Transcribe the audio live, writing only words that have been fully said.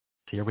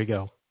Here we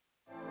go.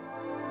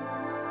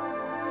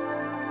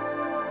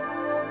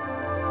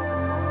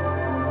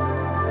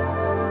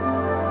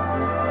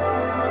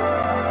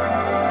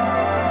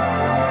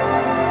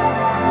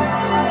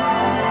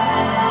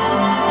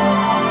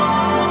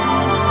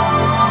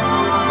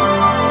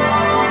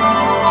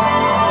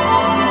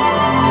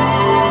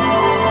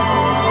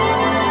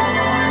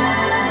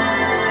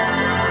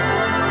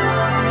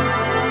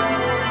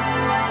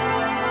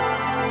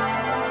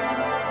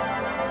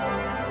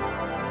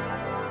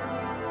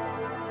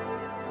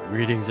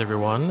 Greetings,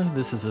 everyone.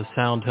 This is a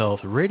Sound Health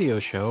radio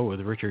show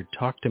with Richard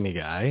Talk to Me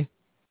Guy.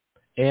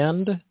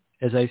 And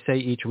as I say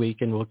each week,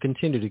 and will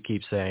continue to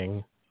keep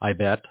saying, I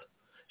bet,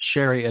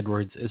 Sherry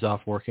Edwards is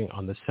off working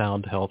on the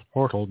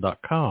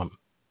soundhealthportal.com.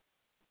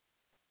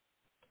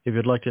 If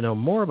you'd like to know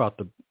more about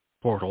the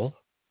portal,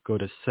 go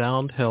to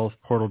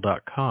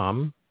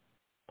soundhealthportal.com.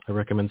 I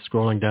recommend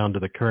scrolling down to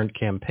the current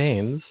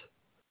campaigns,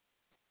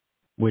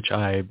 which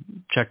I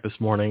checked this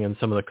morning, and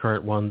some of the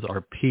current ones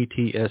are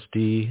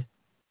PTSD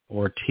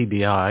or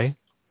TBI,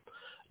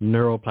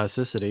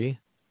 neuroplasticity,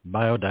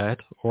 biodiet,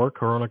 or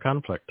corona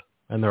conflict,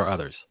 and there are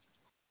others.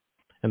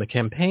 And the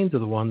campaigns are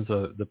the ones,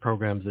 the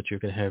programs that you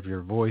can have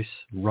your voice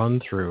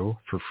run through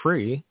for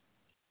free.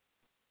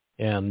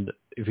 And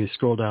if you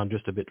scroll down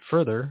just a bit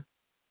further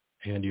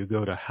and you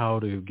go to how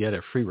to get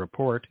a free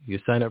report, you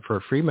sign up for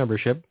a free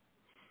membership,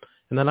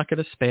 and they're not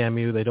going to spam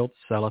you. They don't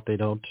sell it. They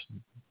don't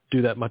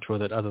do that much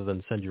with it other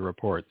than send you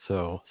reports.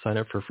 So sign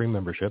up for a free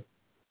membership.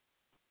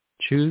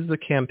 Choose the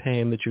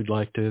campaign that you'd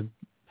like to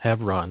have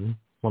run.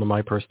 One of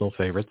my personal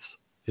favorites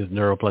is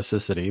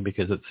neuroplasticity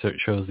because it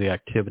shows the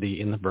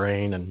activity in the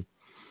brain and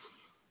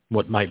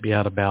what might be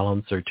out of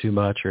balance or too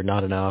much or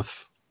not enough,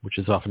 which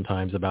is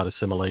oftentimes about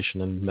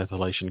assimilation and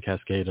methylation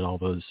cascade and all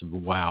those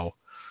wow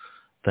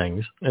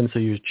things. And so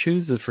you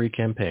choose the free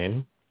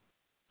campaign.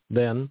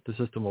 Then the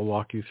system will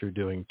walk you through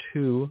doing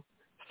 2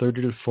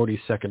 30 to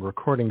 40-second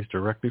recordings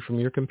directly from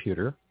your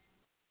computer.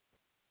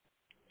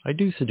 I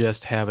do suggest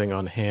having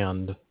on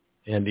hand,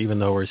 and even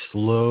though we're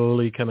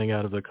slowly coming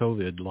out of the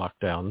COVID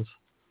lockdowns,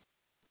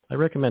 I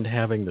recommend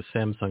having the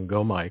Samsung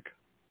Go mic,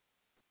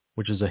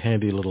 which is a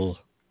handy little,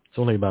 it's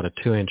only about a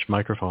 2-inch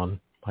microphone.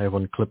 I have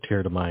one clipped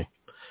here to my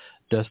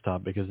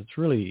desktop because it's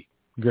really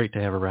great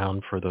to have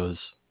around for those,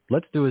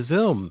 let's do a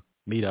Zoom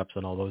meetups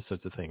and all those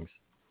sorts of things.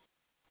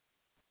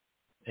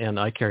 And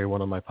I carry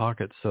one in my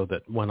pocket so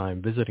that when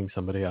I'm visiting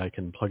somebody, I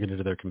can plug it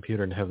into their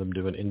computer and have them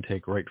do an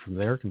intake right from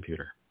their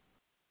computer.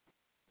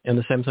 And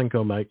the Samsung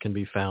Go mic can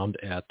be found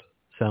at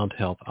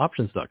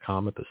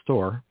soundhealthoptions.com at the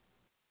store.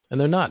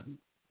 And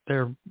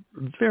they're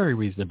very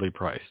reasonably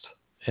priced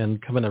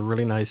and come in a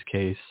really nice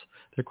case.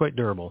 They're quite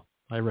durable.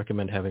 I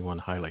recommend having one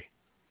highly.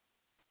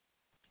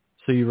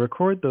 So you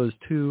record those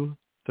 2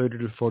 30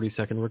 to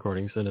 40-second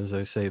recordings. And as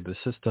I say, the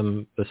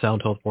system, the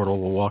Sound Health Portal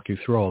will walk you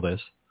through all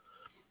this.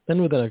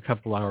 Then within a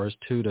couple hours,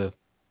 2 to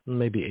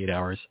maybe 8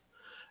 hours,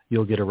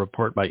 you'll get a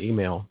report by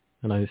email.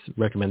 And I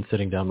recommend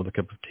sitting down with a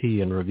cup of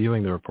tea and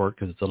reviewing the report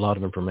because it's a lot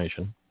of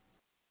information.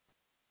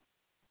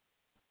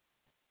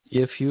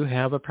 If you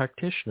have a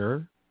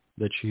practitioner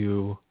that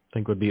you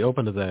think would be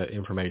open to that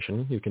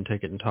information, you can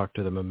take it and talk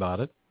to them about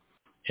it.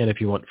 And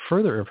if you want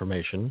further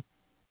information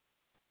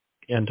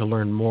and to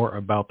learn more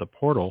about the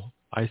portal,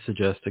 I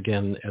suggest,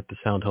 again, at the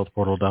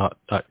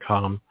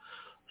soundhealthportal.com,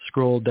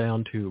 scroll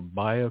down to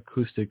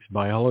Bioacoustics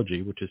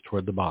Biology, which is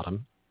toward the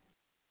bottom.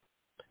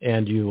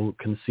 And you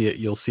can see it.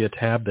 You'll see a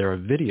tab there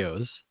of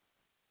videos,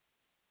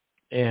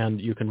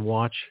 and you can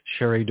watch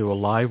Sherry do a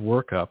live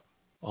workup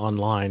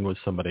online with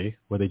somebody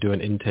where they do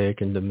an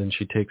intake, and then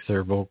she takes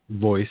their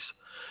voice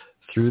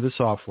through the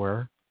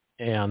software.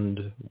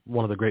 And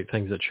one of the great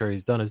things that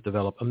Sherry's done is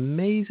develop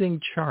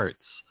amazing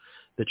charts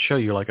that show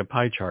you like a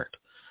pie chart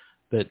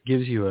that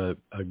gives you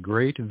a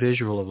great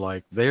visual of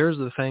like, there's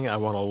the thing I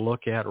want to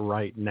look at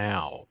right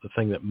now, the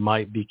thing that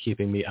might be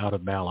keeping me out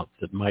of balance,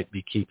 that might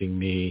be keeping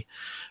me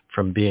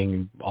from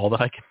being all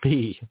that I can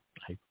be.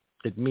 I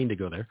didn't mean to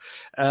go there.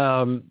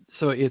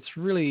 So it's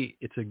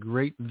a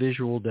great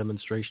visual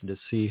demonstration to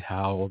see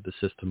how the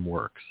system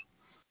works.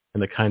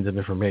 And the kinds of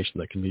information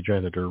that can be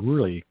generated are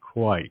really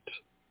quite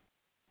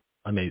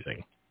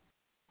amazing.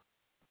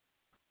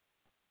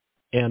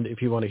 And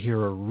if you want to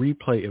hear a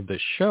replay of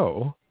this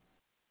show,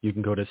 you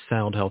can go to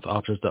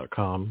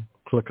soundhealthoptions.com,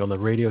 click on the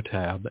radio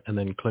tab, and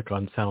then click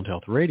on Sound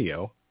Health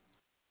Radio.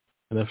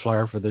 And the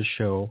flyer for this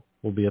show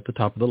will be at the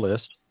top of the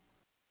list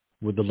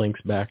with the links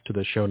back to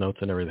the show notes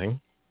and everything.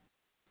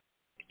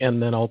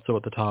 And then also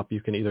at the top,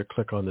 you can either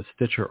click on the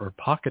Stitcher or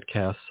Pocket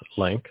Casts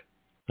link.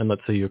 And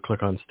let's say you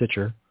click on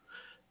Stitcher.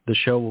 The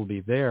show will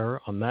be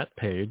there on that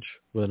page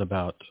within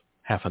about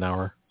half an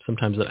hour,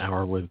 sometimes an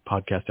hour with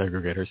podcast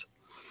aggregators.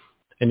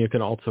 And you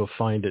can also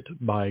find it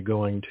by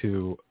going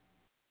to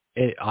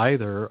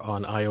either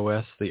on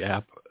iOS,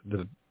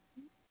 the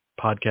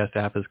podcast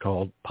app is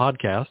called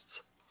Podcasts.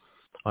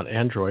 On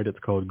Android, it's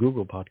called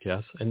Google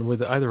Podcasts. And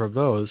with either of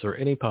those or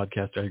any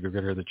podcast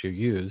aggregator that you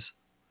use,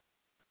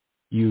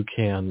 you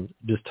can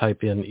just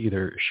type in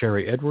either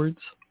Sherry Edwards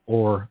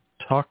or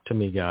Talk to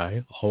Me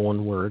Guy, all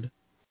one word,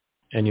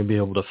 and you'll be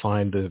able to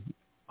find the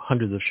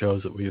hundreds of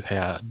shows that we've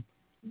had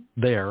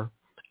there.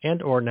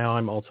 And or now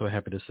I'm also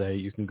happy to say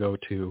you can go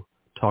to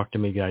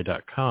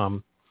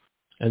talktomeguy.com,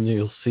 and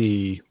you'll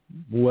see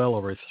well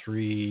over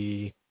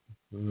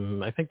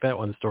I think that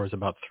one stores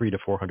about 300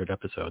 to 400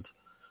 episodes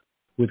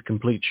with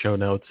complete show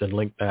notes and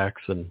link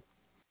backs and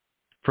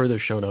further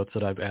show notes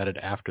that I've added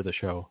after the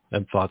show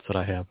and thoughts that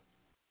I have.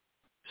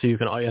 So you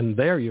can, and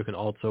there you can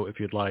also, if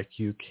you'd like,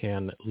 you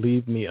can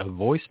leave me a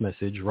voice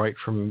message right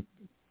from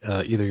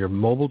either your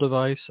mobile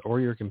device or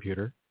your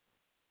computer.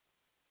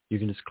 You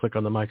can just click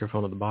on the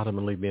microphone at the bottom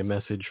and leave me a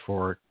message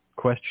for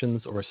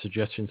questions or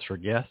suggestions for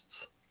guests.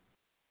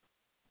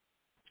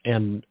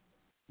 And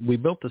we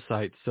built the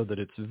site so that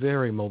it's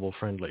very mobile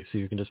friendly. So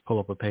you can just pull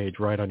up a page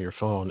right on your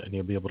phone and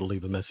you'll be able to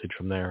leave a message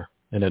from there.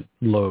 And it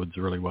loads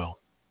really well.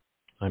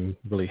 I'm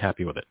really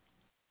happy with it.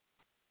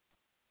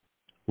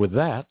 With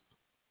that,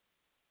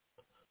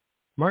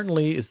 Martin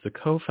Lee is the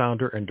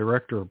co-founder and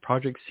director of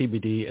Project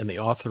CBD and the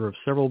author of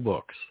several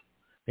books,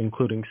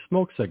 including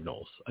Smoke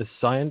Signals, a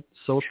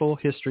social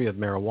history of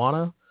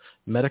marijuana,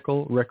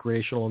 medical,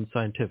 recreational, and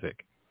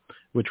scientific,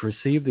 which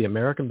received the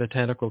American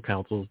Botanical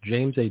Council's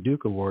James A.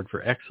 Duke Award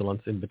for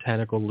Excellence in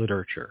Botanical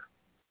Literature.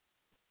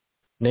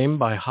 Named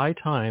by High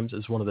Times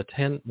as one of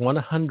the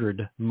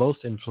 100 most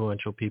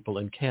influential people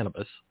in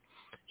cannabis,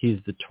 he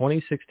is the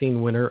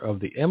 2016 winner of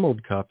the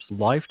Emerald Cup's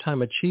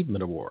Lifetime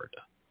Achievement Award.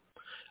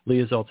 Lee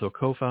is also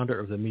co-founder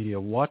of the media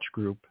watch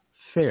group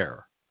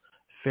FAIR,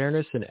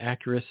 Fairness and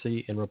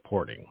Accuracy in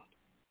Reporting.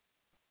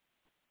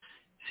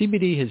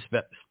 CBD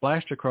has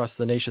splashed across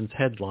the nation's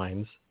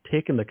headlines,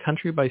 taken the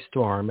country by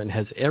storm, and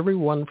has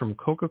everyone from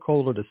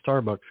Coca-Cola to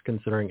Starbucks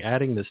considering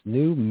adding this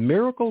new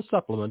miracle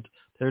supplement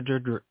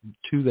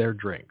to their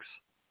drinks.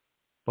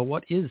 But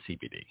what is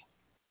CBD?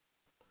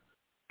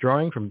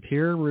 Drawing from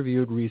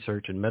peer-reviewed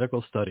research and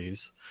medical studies,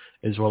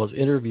 as well as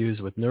interviews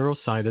with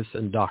neuroscientists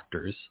and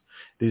doctors,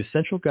 the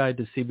Essential Guide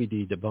to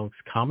CBD debunks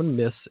common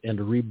myths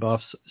and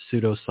rebuffs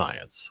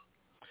pseudoscience.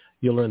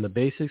 You'll learn the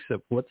basics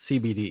of what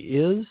CBD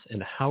is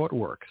and how it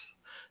works,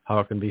 how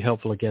it can be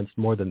helpful against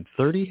more than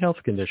 30 health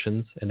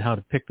conditions, and how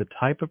to pick the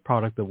type of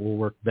product that will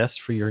work best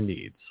for your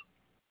needs.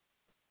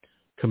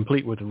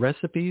 Complete with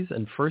recipes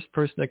and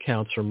first-person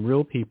accounts from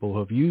real people who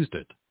have used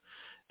it,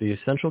 the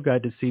Essential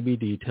Guide to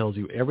CBD tells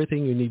you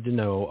everything you need to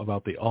know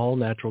about the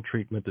all-natural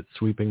treatment that's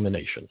sweeping the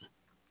nation.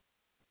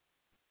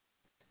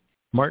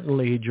 Martin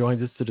Lee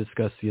joins us to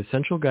discuss the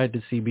Essential Guide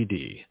to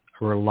CBD,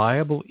 a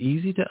reliable,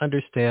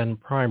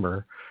 easy-to-understand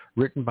primer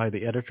written by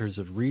the editors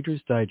of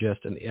Reader's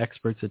Digest and the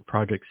experts at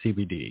Project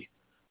CBD.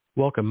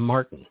 Welcome,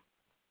 Martin.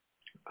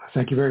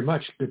 Thank you very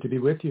much. Good to be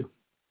with you.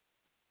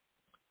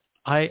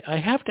 I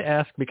have to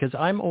ask, because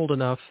I'm old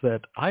enough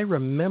that I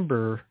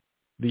remember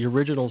the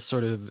original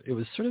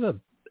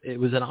it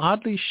was an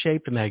oddly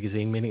shaped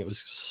magazine, meaning it was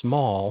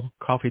small,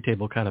 coffee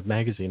table kind of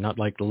magazine, not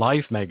like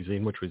Life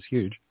magazine, which was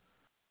huge.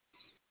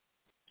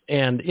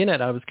 And in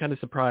it, I was kind of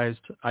surprised.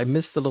 I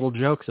missed the little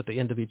jokes at the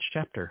end of each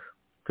chapter,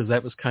 because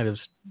that was kind of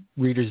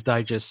Reader's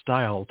Digest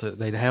style.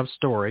 They'd have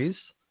stories,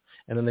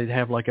 and then they'd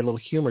have like a little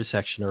humor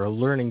section or a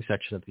learning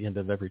section at the end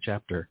of every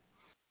chapter.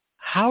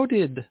 How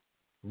did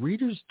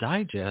Reader's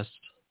Digest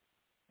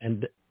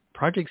and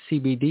Project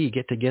CBD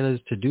get together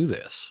to do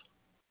this?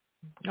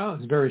 Oh,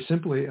 it's very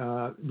simply,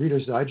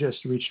 Reader's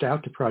Digest reached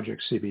out to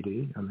Project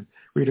CBD. I mean,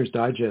 Reader's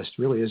Digest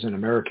really is an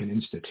American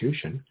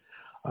institution.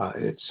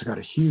 It's got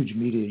a huge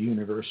media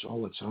universe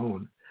all its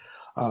own.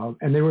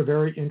 And they were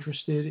very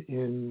interested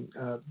in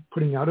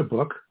putting out a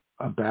book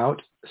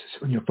about,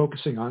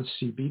 focusing on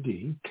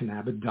CBD,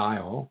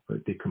 cannabidiol,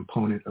 the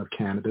component of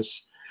cannabis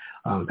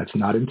that's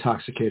not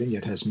intoxicating,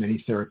 yet has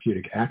many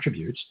therapeutic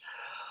attributes.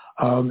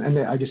 And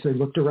I guess they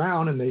looked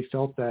around and they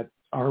felt that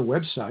our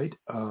website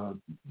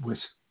was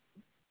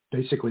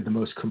basically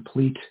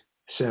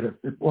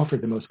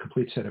offered the most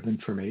complete set of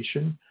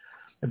information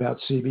about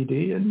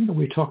CBD. And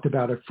we talked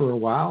about it for a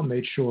while,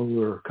 made sure we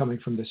were coming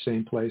from the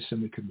same place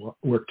and we could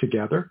work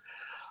together.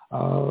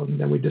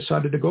 Then we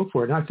decided to go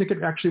for it. And I think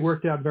it actually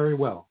worked out very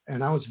well.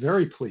 And I was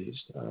very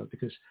pleased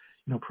because,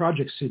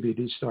 Project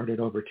CBD started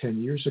over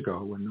 10 years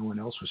ago when no one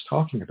else was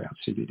talking about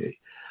CBD.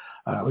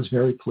 I was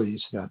very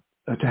pleased that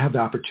to have the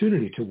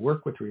opportunity to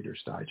work with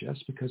Reader's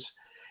Digest, because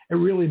it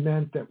really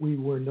meant that we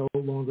were no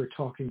longer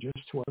talking just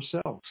to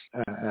ourselves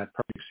at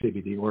Project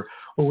CBD or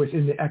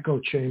within the echo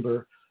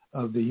chamber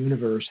of the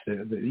universe,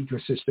 the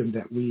ecosystem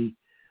that we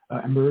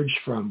emerged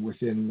from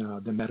within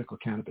the medical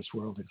cannabis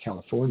world in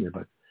California.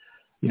 But,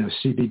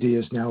 CBD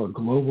is now a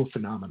global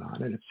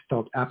phenomenon, and it's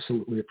felt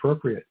absolutely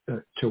appropriate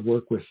to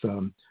work with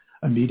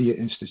a media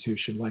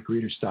institution like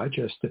Reader's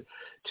Digest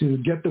to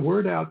get the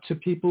word out to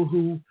people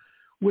who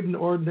wouldn't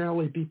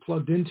ordinarily be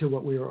plugged into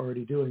what we were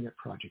already doing at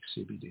Project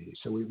CBD.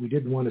 So we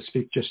didn't want to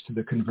speak just to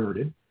the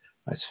converted.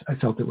 I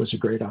felt it was a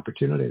great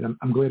opportunity, and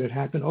I'm glad it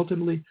happened.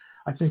 Ultimately,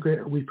 I think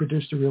we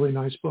produced a really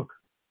nice book.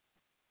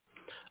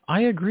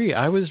 I agree.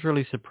 I was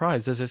really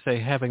surprised, as I say,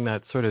 having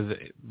that sort of,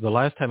 the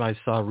last time I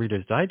saw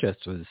Reader's Digest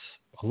was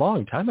a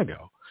long time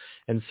ago.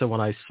 And so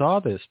when I saw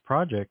this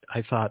project,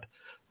 I thought,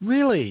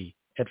 really?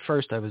 at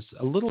first I was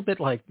a little bit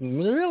like,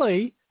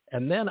 really?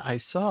 And then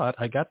I saw it.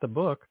 I got the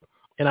book,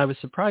 and I was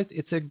surprised.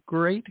 It's a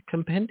great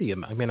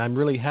compendium. I mean, I'm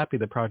really happy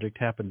the project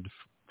happened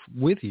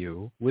with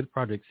you, with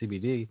Project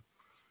CBD,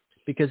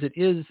 because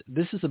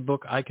this is a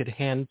book I could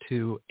hand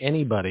to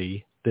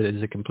anybody that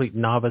is a complete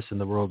novice in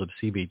the world of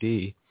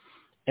CBD.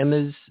 And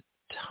there's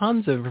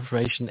tons of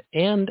information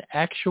and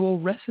actual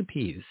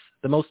recipes.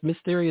 The most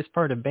mysterious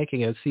part of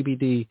making a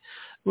CBD,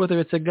 whether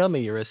it's a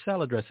gummy or a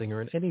salad dressing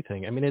or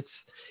anything. I mean, it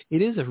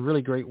is a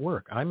really great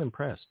work. I'm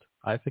impressed.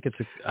 I think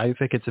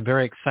it's a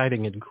very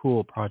exciting and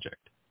cool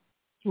project.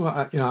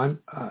 Well,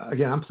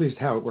 I'm pleased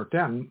how it worked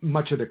out. And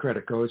much of the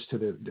credit goes to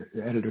the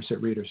editors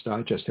at Reader's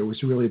Digest. It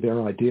was really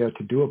their idea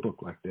to do a book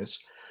like this.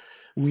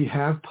 We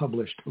have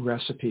published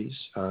recipes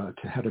to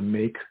how to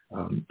make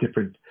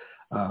different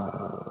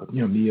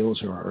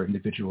meals or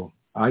individual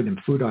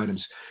food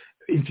items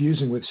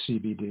infusing with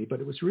CBD.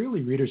 But it was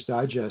really Reader's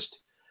Digest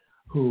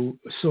who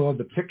saw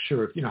the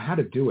picture of how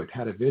to do it,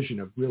 had a vision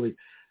of really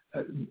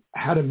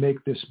how to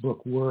make this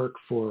book work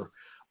for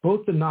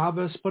both the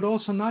novice, but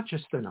also not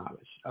just the novice.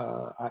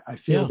 I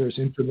feel there's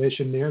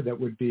information there that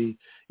would be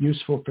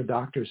useful for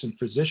doctors and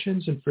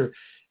physicians, and for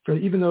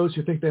even those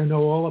who think they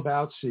know all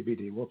about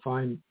CBD. We'll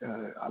find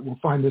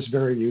this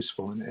very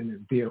useful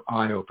and be an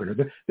eye opener.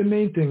 The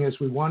main thing is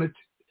we wanted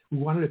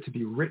it to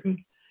be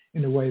written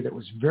in a way that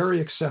was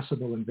very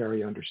accessible and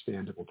very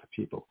understandable to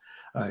people,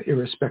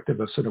 irrespective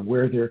of sort of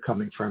where they're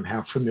coming from,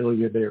 how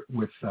familiar they're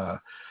with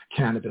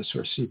cannabis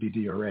or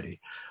CBD already.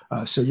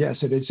 So yes,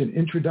 it is an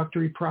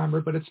introductory primer,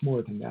 but it's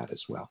more than that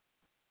as well.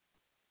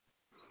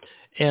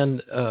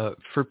 And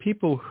for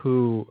people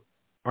who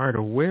aren't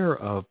aware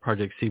of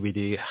Project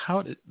CBD,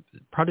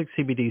 Project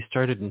CBD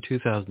started in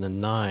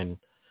 2009.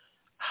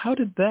 How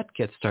did that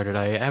get started?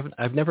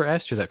 I've never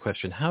asked you that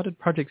question. How did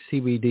Project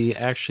CBD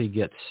actually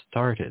get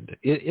started?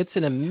 It's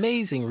an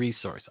amazing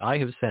resource. I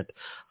have sent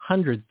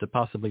hundreds to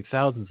possibly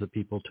thousands of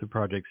people to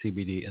Project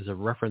CBD as a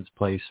reference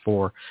place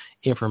for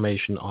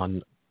information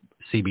on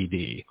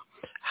CBD.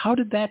 How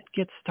did that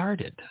get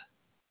started?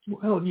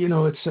 Well,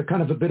 it's a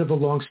kind of a bit of a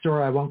long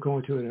story. I won't go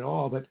into it at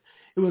all, but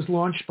it was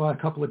launched by a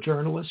couple of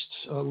journalists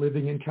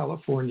living in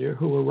California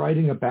who were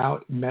writing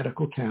about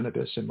medical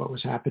cannabis and what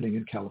was happening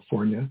in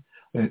California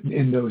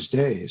in those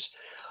days.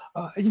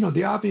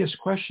 The obvious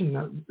question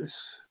that was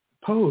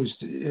posed,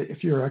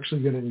 if you're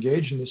actually going to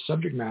engage in this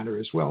subject matter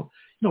as well,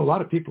 a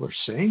lot of people are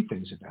saying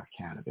things about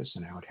cannabis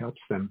and how it helps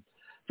them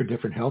for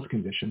different health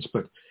conditions,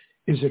 but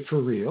is it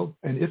for real?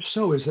 And if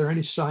so, is there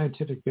any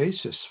scientific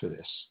basis for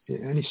this?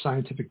 Any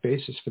scientific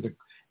basis for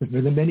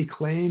the many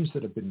claims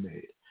that have been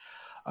made?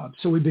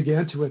 So we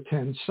began to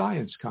attend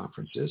science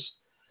conferences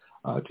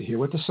to hear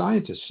what the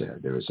scientists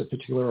said. There was a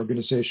particular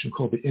organization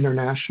called the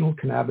International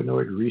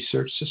Cannabinoid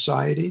Research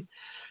Society.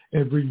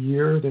 Every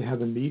year they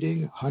have a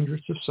meeting.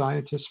 Hundreds of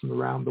scientists from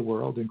around the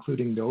world,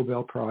 including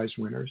Nobel Prize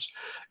winners,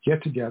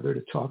 get together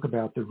to talk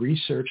about the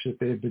research that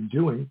they've been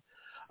doing,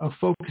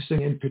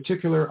 focusing in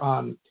particular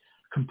on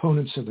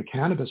components of the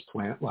cannabis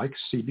plant like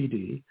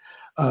CBD,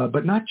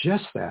 but not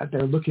just that.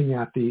 They're looking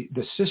at the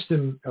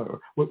system, or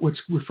what's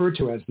referred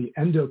to as the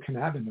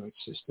endocannabinoid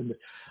system,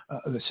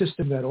 the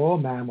system that all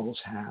mammals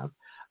have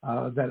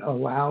that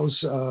allows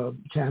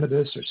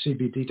cannabis or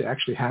CBD to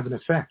actually have an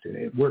effect. And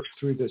it works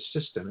through this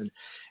system. And it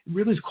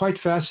really is quite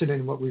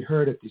fascinating what we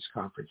heard at these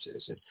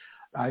conferences. And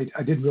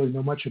I didn't really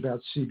know much about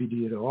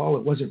CBD at all.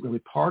 It wasn't really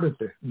part of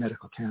the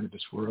medical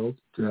cannabis world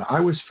that I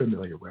was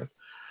familiar with.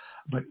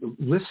 But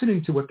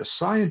listening to what the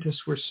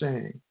scientists were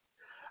saying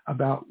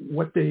about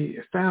what they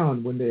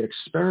found when they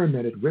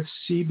experimented with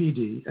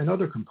CBD and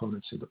other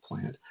components of the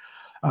plant,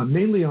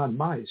 mainly on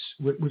mice,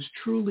 was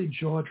truly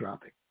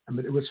jaw-dropping. I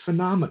mean, it was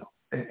phenomenal.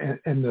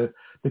 And the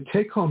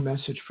take-home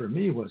message for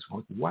me was,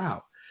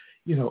 wow,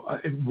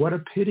 what a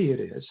pity it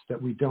is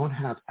that we don't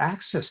have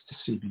access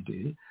to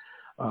CBD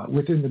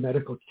within the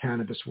medical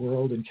cannabis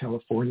world in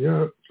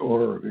California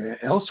or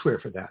elsewhere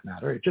for that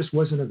matter. It just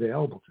wasn't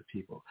available to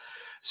people.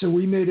 So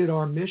we made it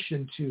our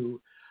mission to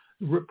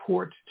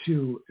report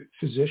to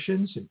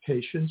physicians and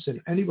patients and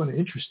anyone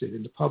interested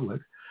in the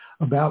public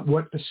about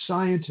what the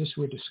scientists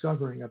were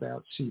discovering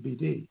about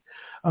CBD.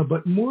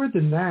 But more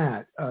than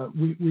that,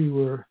 we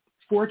were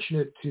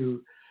fortunate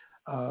to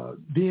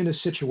be in a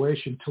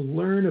situation to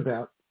learn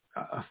about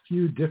a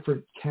few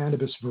different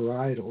cannabis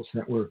varietals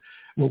that were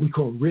what we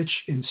call rich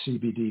in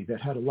CBD, that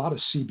had a lot of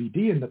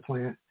CBD in the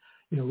plant,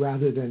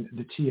 rather than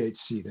the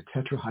THC, the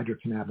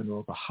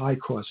tetrahydrocannabinol, the high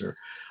causer,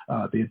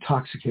 the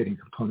intoxicating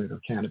component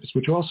of cannabis,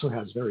 which also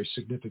has very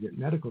significant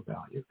medical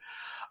value.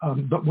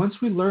 But once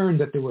we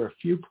learned that there were a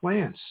few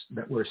plants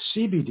that were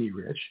CBD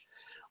rich,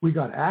 we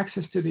got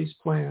access to these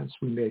plants.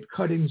 We made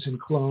cuttings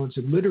and clones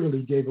and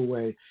literally gave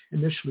away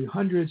initially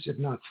hundreds, if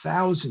not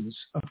thousands,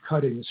 of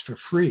cuttings for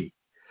free,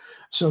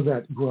 so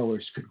that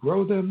growers could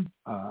grow them,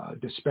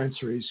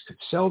 dispensaries could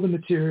sell the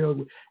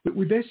material.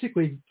 We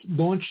basically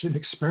launched an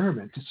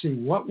experiment to see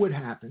what would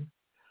happen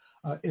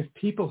if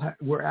people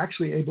were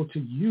actually able to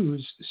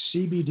use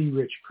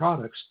CBD-rich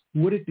products.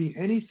 Would it be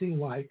anything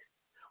like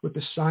what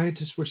the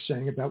scientists were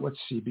saying about what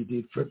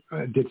CBD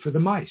did for the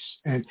mice.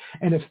 And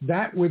if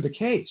that were the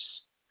case,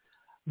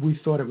 we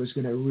thought it was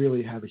going to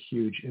really have a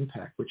huge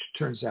impact, which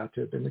turns out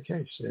to have been the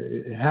case.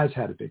 It has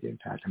had a big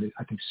impact. I mean,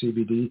 I think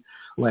CBD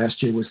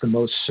last year was the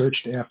most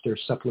searched after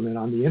supplement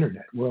on the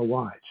internet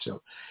worldwide.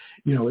 So,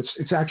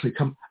 it's actually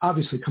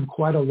obviously come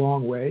quite a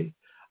long way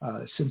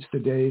since the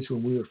days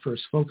when we were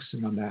first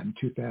focusing on that in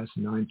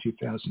 2009,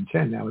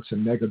 2010. Now it's a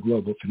mega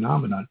global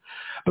phenomenon.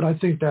 But I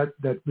think that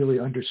really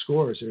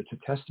underscores, or it's a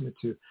testament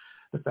to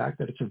the fact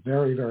that it's a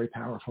very, very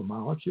powerful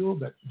molecule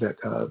that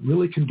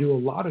really can do a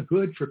lot of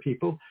good for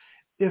people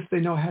if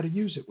they know how to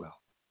use it well.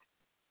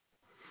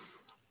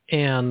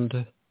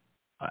 And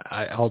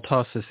I'll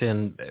toss this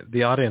in.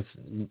 The audience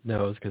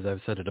knows because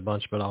I've said it a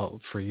bunch, but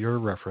for your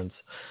reference,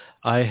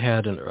 I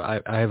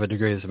have a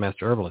degree as a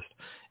master herbalist,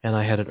 and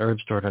I had an herb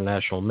store at a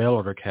national mail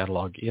order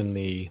catalog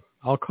in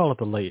I'll call it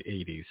the late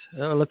 80s.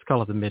 Let's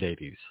call it the mid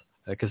 80s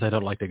because I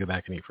don't like to go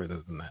back any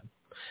further than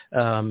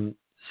that.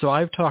 So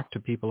I've talked to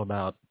people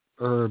about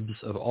herbs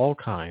of all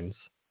kinds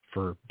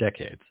for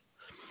decades.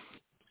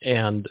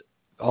 And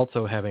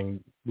also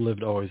having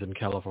lived always in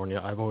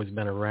California, I've always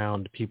been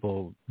around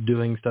people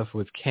doing stuff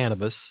with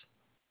cannabis,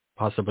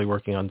 possibly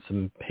working on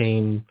some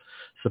pain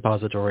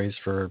suppositories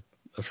for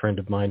a friend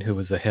of mine who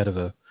was the head of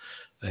a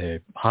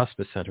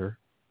hospice center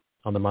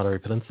on the Monterey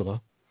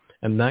Peninsula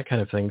and that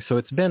kind of thing.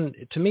 So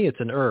to me, it's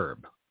an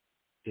herb.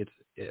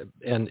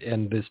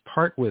 And this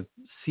part with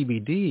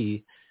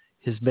CBD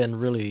has been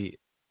really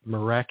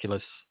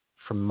miraculous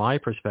from my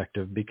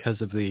perspective because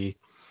of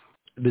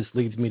this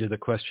leads me to the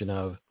question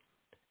of,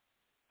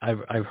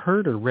 I've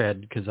heard or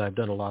read, because I've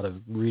done a lot of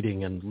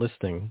reading and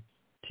listening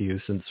to you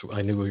since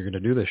I knew we were going to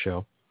do this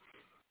show.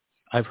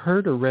 I've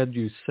heard or read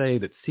you say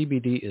that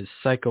CBD is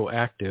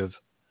psychoactive,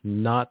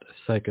 not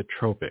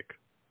psychotropic.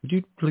 Would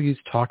you please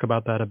talk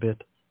about that a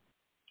bit?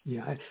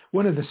 Yeah,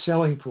 one of the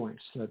selling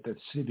points that the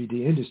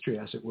CBD industry,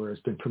 as it were,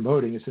 has been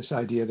promoting is this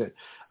idea that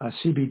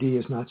CBD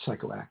is not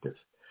psychoactive.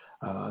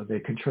 They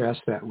contrast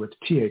that with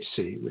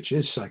THC, which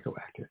is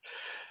psychoactive.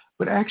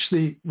 But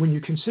actually, when you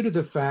consider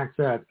the fact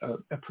that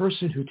a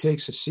person who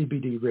takes a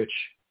CBD-rich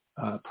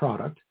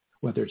product,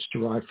 whether it's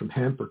derived from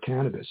hemp or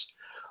cannabis,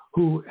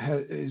 who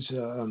is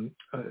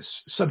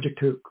subject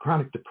to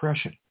chronic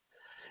depression,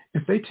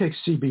 if they take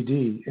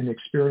CBD and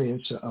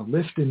experience a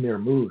lift in their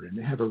mood and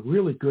they have a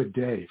really good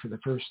day for the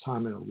first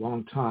time in a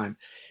long time,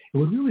 it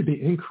would really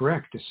be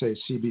incorrect to say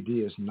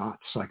CBD is not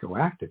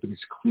psychoactive because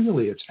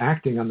clearly it's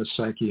acting on the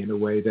psyche in a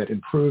way that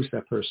improves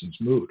that person's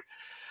mood.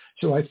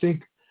 So I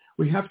think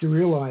we have to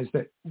realize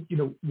that,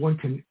 one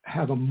can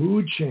have a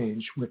mood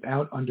change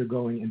without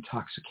undergoing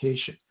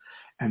intoxication.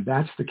 And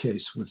that's the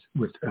case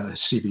with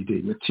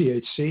CBD. With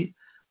THC,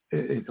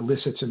 it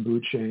elicits a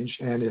mood change,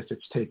 and if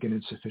it's taken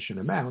in sufficient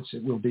amounts,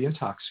 it will be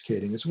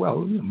intoxicating as well,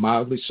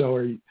 mildly so,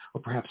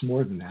 or perhaps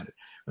more than that.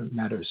 It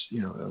matters,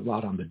 a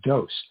lot on the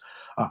dose.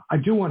 I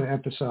do want to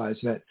emphasize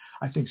that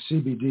I think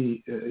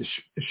CBD is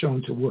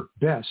shown to work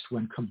best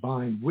when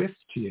combined with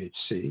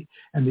THC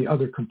and the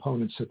other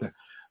components of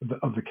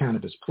the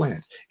cannabis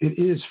plant. It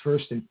is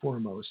first and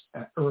foremost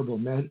herbal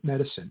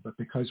medicine, but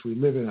because we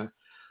live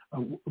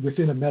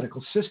within a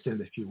medical system,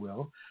 if you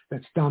will,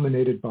 that's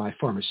dominated by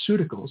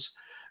pharmaceuticals,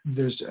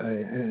 there's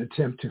an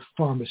attempt to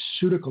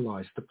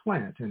pharmaceuticalize the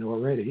plant. And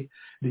already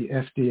the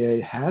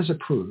FDA has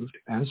approved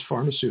as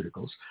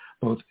pharmaceuticals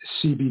both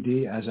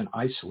CBD as an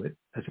isolate,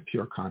 as a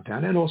pure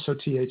compound, and also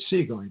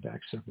THC going back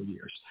several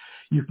years.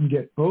 You can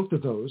get both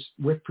of those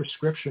with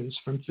prescriptions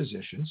from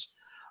physicians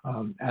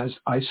as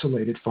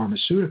isolated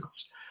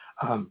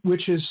pharmaceuticals,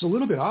 which is a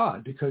little bit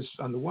odd because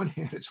on the one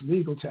hand, it's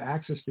legal to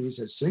access these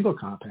as single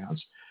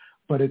compounds,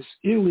 but it's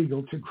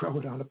illegal to grow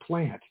it on a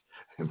plant.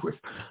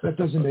 That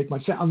doesn't make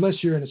much sense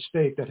unless you're in a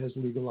state that has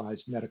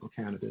legalized medical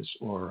cannabis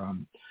or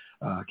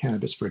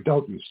cannabis for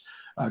adult use.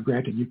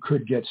 Granted, you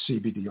could get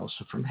CBD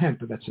also from hemp,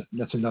 but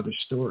that's another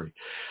story.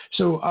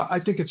 So I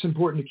think it's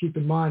important to keep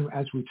in mind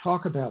as we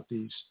talk about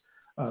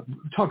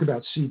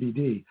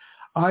CBD.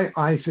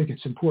 I think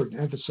it's important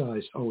to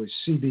emphasize always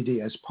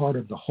CBD as part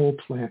of the whole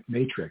plant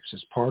matrix,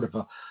 as part of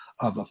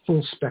a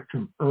full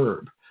spectrum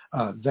herb.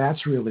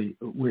 That's really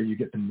where you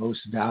get the most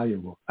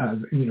value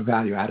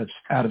out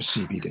of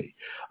CBD.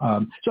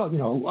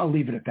 So I'll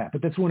leave it at that.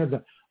 But that's one of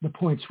the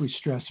points we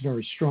stress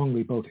very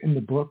strongly, both in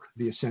the book,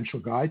 The Essential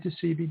Guide to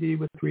CBD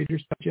with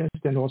Reader's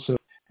Digest, and also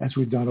as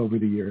we've done over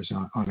the years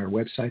on our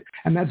website.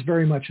 And that's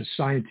very much a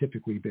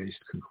scientifically based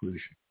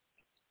conclusion.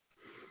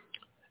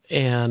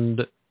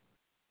 And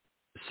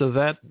so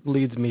that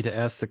leads me to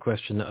ask the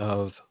question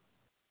of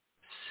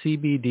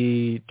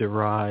CBD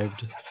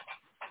derived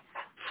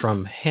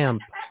from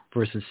hemp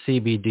versus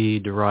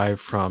CBD derived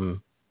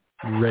from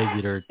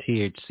regular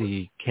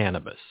THC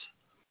cannabis.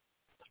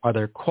 Are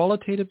there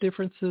qualitative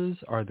differences?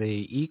 Are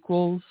they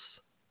equals?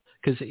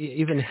 Because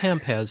even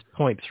hemp has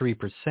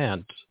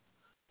 0.3%.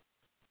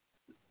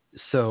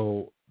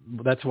 So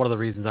that's one of the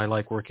reasons I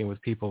like working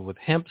with people with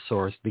hemp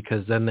source,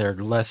 because then they're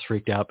less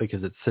freaked out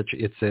because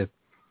it's a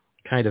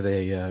kind of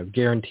a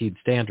guaranteed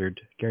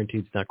standard.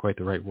 Guaranteed's not quite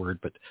the right word,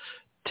 but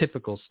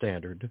typical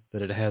standard,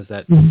 that it has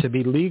that, Mm-hmm. to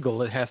be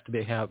legal, it has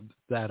to have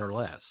that or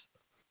less.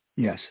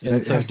 Yes.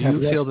 And so do you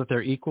feel that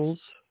they're equals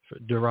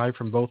derived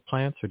from both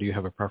plants, or do you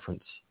have a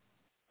preference?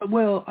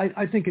 Well,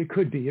 I think it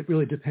could be. It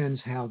really depends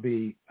how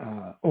the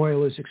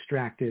oil is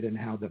extracted and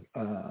how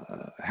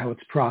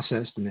it's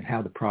processed and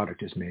how the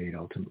product is made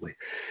ultimately.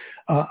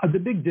 The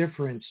big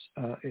difference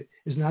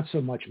is not so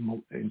much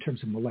in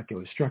terms of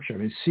molecular structure. I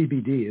mean,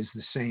 CBD is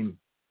the same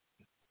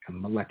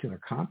molecular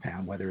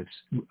compound, whether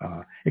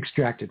it's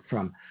extracted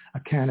from a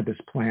cannabis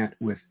plant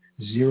with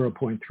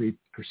 0.3%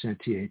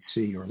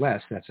 THC or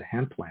less, that's a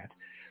hemp plant,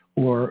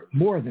 or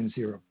more than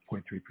 0.3%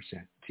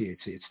 THC.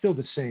 It's still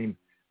the same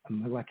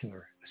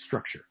molecular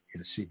structure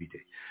in a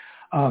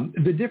CBD.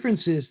 The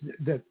difference is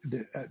that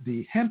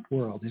the hemp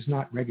world is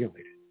not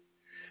regulated.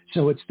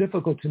 So it's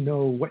difficult to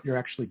know what you're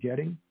actually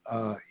getting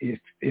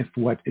if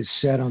what is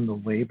said on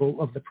the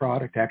label of the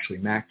product actually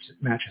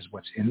matches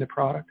what's in the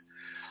product.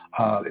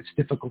 It's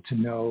difficult to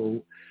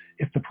know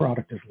if the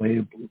product is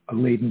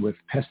laden with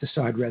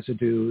pesticide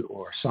residue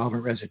or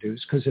solvent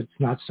residues, because it's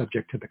not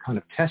subject to the kind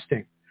of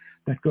testing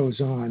that goes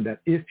on, that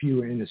if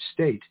you're in a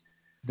state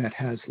that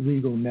has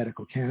legal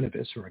medical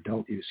cannabis or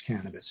adult use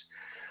cannabis,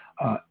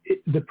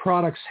 the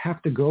products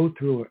have to go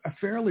through a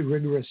fairly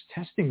rigorous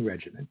testing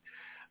regimen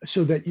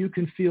so that you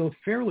can feel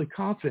fairly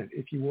confident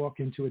if you walk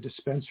into a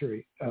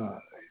dispensary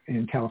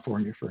in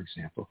California, for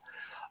example,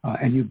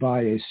 and you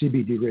buy a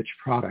CBD-rich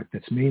product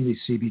that's mainly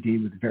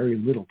CBD with very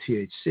little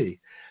THC,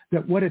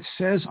 that what it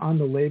says on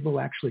the label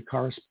actually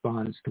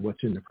corresponds to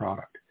what's in the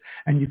product.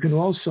 And you can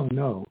also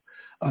know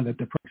that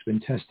the product's been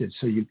tested,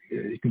 so you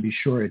can be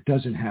sure it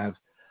doesn't have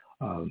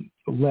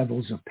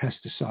levels of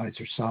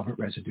pesticides or solvent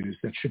residues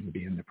that shouldn't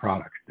be in the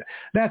product.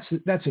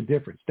 That's a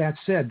difference. That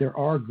said, there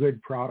are good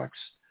products,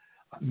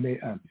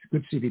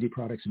 good CBD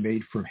products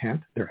made from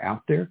hemp. They're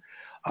out there.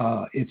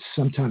 It's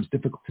sometimes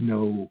difficult to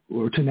know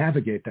or to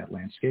navigate that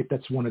landscape.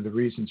 That's one of the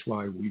reasons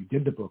why we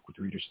did the book with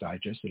Reader's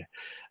Digest.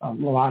 A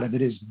lot of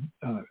it is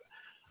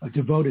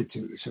devoted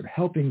to sort of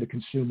helping the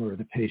consumer or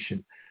the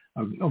patient,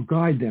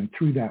 guide them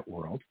through that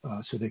world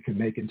so they can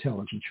make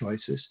intelligent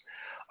choices.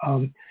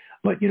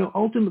 But,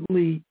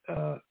 ultimately,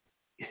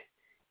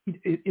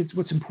 it's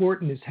what's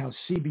important is how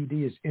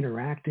CBD is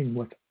interacting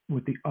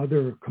with the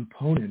other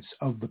components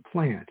of the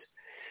plant.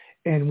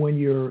 And when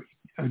you're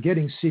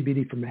getting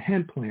CBD from a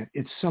hemp plant,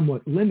 it's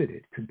somewhat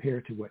limited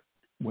compared to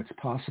what's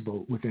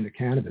possible within a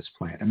cannabis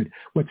plant. I mean,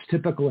 what's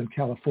typical in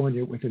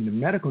California within the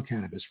medical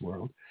cannabis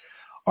world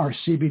are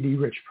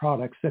CBD-rich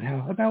products that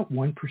have about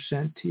 1%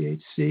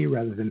 THC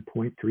rather than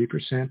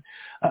 0.3%.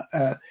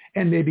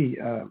 And maybe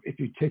if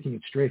you're taking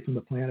it straight from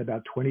the plant,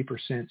 about 20%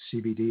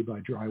 CBD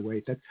by dry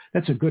weight.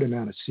 That's a good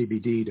amount of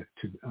CBD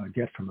to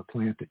get from a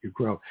plant that you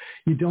grow.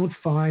 You don't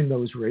find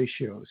those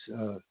ratios.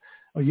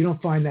 You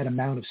don't find that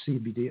amount of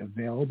CBD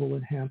available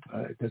in hemp.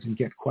 It doesn't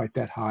get quite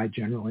that high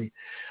generally.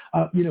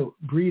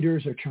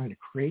 Breeders are trying to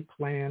create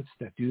plants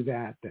that do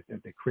that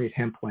they create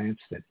hemp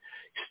plants that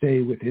stay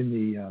within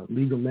the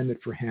legal limit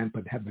for hemp,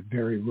 but have a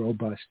very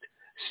robust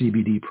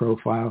CBD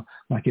profile,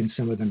 like in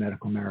some of the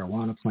medical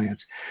marijuana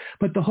plants.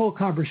 But the whole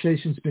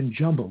conversation's been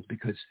jumbled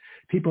because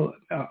people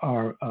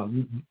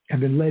have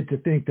been led to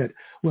think that,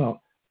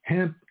 well,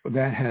 hemp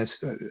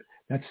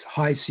that's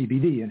high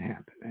CBD in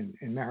hemp, and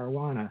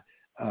marijuana,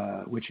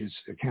 which is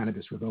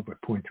cannabis with over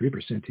 0.3%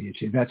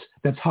 THC,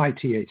 that's high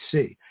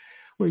THC.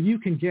 Where you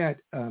can get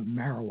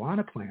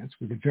marijuana plants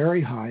with a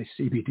very high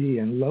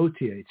CBD and low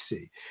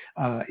THC.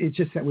 It's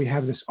just that we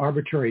have this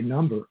arbitrary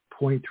number,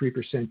 0.3%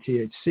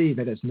 THC,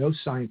 that has no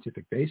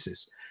scientific basis,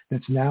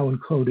 that's now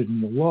encoded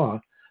in the law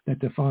that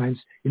defines,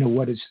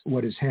 what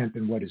is hemp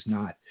and what is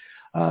not.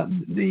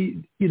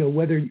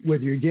 Whether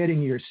you're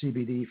getting your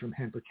CBD from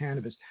hemp or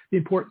cannabis, the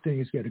important thing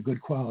is get a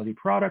good quality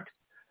product.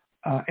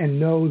 And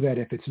know that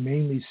if it's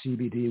mainly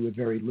CBD with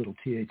very little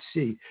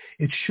THC,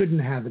 it shouldn't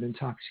have an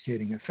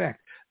intoxicating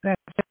effect. That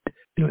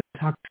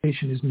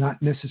intoxication is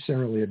not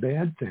necessarily a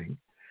bad thing.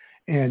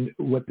 And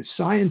what the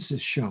science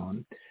has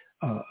shown,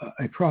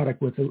 a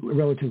product with a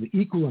relatively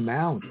equal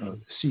amount of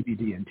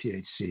CBD and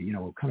THC,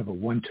 kind of a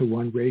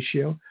 1-to-1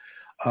 ratio,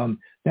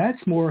 that's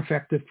more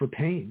effective for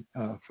pain,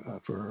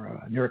 for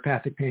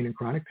neuropathic pain and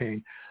chronic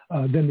pain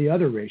than the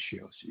other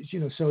ratios.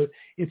 So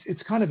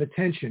it's kind of a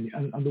tension.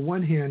 On the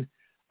one hand,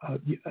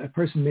 a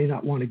person may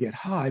not want to get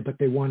high, but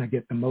they want to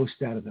get the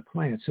most out of the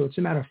plant. So it's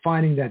a matter of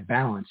finding that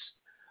balance,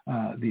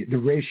 the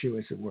ratio,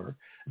 as it were,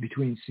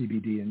 between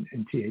CBD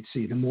and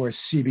THC. The more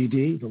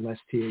CBD, the less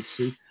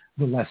THC,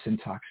 the less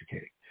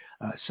intoxicating.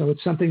 So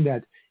it's something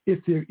that if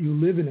you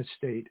live in a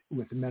state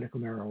with the medical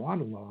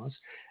marijuana laws,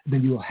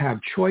 then you will have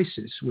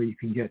choices where you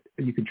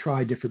can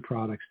try different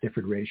products,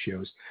 different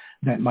ratios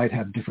that might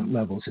have different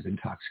levels of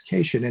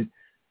intoxication. And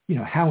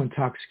how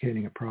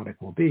intoxicating a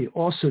product will be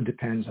also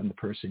depends on the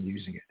person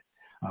using it.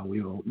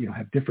 We will,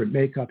 have different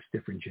makeups,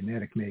 different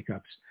genetic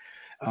makeups.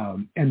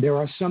 And there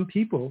are some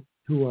people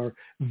who are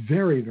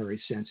very, very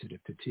sensitive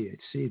to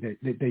THC.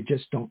 They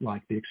just don't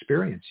like the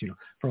experience.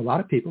 For a lot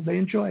of people, they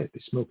enjoy it.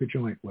 They smoke a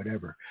joint,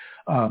 whatever.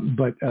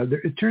 But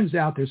it turns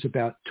out there's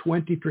about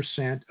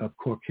 20% of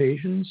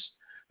Caucasians,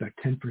 about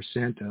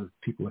 10% of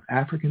people of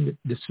African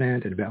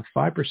descent, and about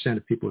 5%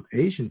 of people of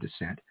Asian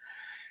descent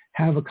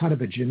have a kind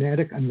of a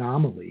genetic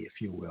anomaly, if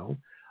you will,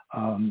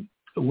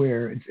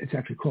 where it's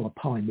actually called a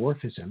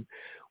polymorphism,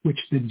 which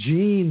the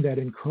gene that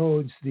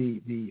encodes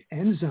the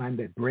enzyme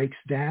that breaks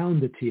down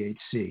the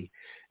THC,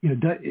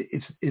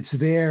 it's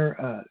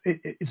there.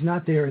 It's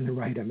not there in the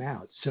right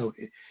amount. So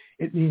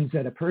it means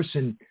that a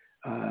person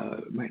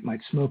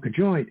might smoke a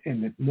joint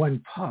and at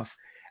one puff,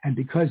 and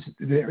because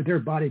their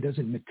body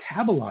doesn't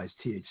metabolize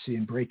THC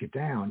and break it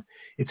down,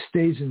 it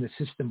stays in the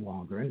system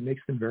longer, and it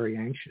makes them very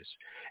anxious.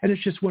 And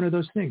it's just one of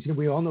those things.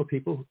 We all know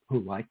people who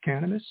like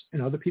cannabis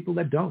and other people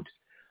that don't.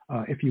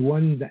 If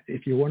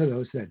you're one of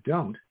those that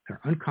don't, are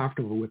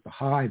uncomfortable with the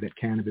high that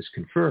cannabis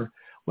confer,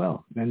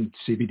 well, then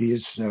CBD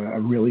is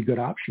a really good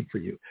option for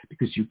you,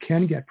 because you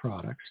can get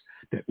products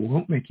that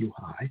won't make you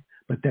high,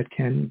 but that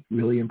can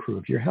really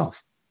improve your health.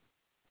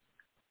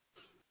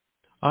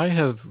 I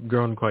have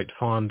grown quite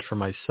fond for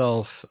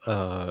myself.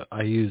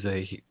 I use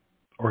a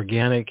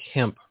organic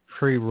hemp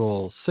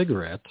pre-roll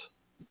cigarette,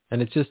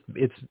 and it's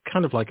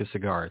kind of like a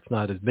cigar. It's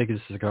not as big as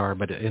a cigar,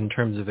 but in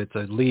terms of it's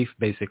a leaf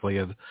basically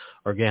of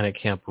organic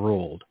hemp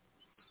rolled.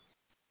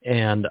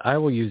 And I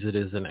will use it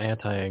as an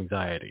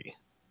anti-anxiety.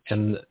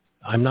 And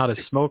I'm not a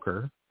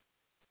smoker.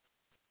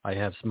 I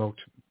have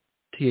smoked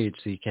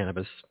THC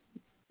cannabis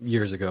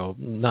years ago,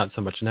 not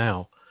so much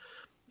now.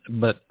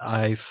 But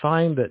I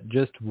find that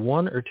just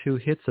one or two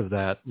hits of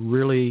that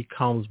really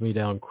calms me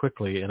down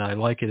quickly, and I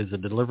like it as a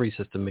delivery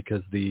system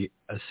because the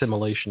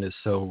assimilation is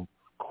so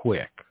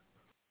quick.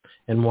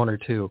 And one or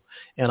two.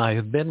 And I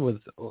have been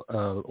with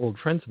old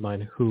friends of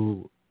mine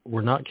who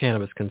were not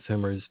cannabis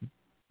consumers,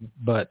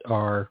 but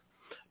are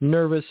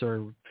nervous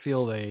or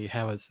feel they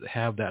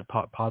have that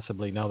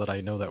possibly. Now that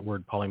I know that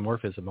word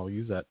polymorphism, I'll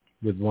use that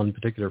with one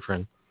particular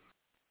friend.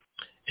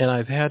 And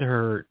I've had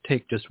her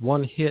take just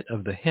one hit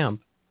of the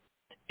hemp,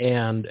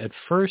 and at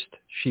first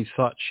she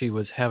thought she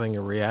was having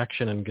a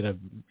reaction and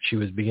she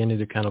was beginning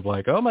to kind of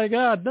like, oh my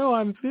God, no,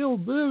 I'm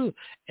feeling blue.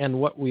 And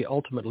what we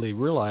ultimately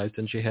realized,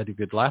 and she had a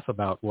good laugh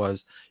about, was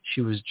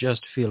she was just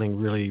feeling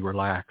really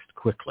relaxed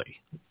quickly.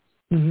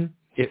 Mm-hmm.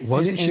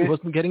 She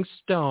wasn't getting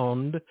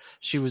stoned.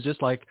 She was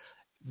just like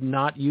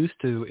not used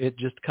to it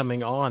just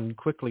coming on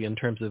quickly in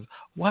terms of,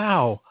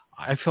 wow,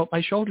 I felt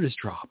my shoulders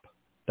drop,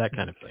 that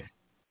kind of thing.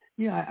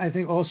 Yeah, I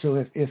think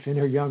also if in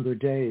her younger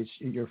days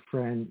your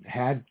friend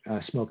had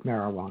smoked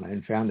marijuana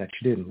and found that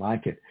she didn't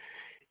like it,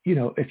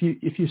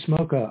 if you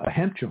smoke a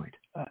hemp joint,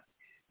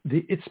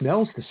 it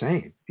smells the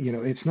same.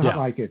 It's not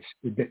like it's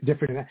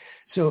different.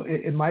 So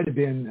it might have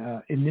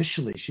been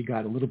initially she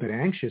got a little bit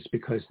anxious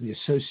because the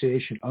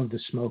association of the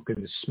smoke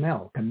and the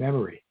smell, the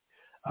memory.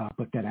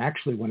 But then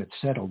actually when it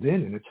settled in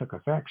and it took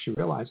effect, she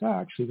realized,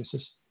 actually this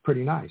is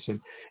pretty nice.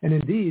 And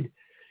indeed,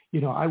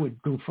 I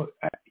would go for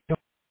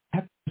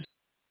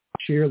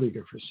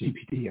cheerleader for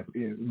CBD.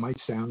 It might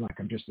sound like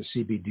I'm just a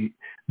CBD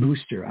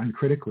booster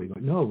uncritically,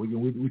 but no,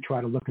 we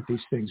try to look at these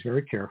things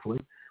very carefully.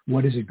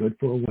 What is it good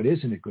for? What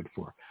isn't it good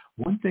for?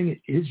 One thing it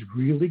is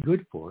really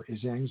good for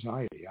is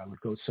anxiety. I would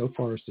go so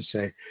far as to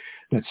say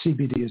that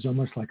CBD is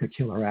almost like a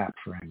killer app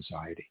for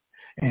anxiety.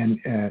 And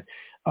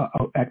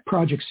at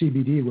Project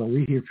CBD, well,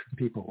 we hear from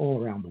people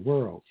all around the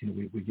world.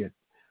 We get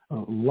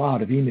a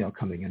lot of email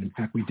coming in. In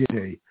fact, we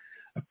did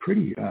a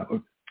pretty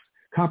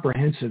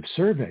comprehensive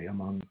survey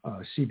among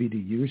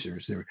CBD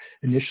users. There were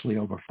initially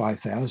over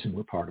 5,000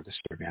 were part of the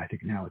survey. I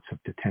think now it's up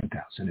to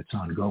 10,000. It's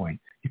ongoing.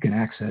 You can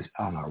access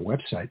on our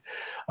website.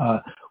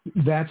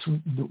 That's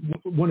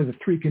one of the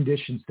three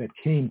conditions that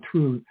came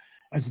through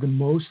as the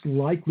most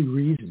likely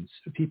reasons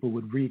people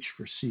would reach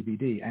for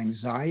CBD: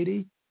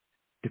 anxiety,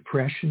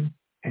 depression,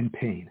 and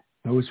pain.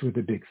 Those were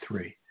the big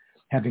three.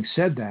 Having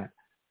said that,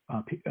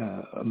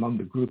 among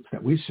the groups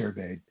that we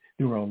surveyed,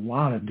 there were a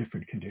lot of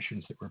different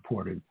conditions that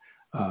reported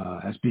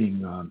as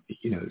being,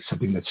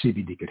 something that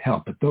CBD could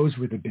help. But those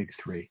were the big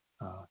three: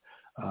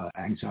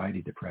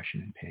 anxiety,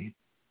 depression, and pain.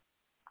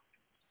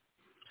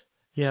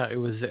 Yeah, it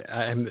was.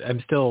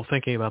 I'm still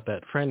thinking about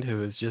that friend who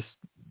was just.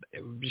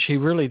 She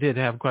really did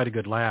have quite a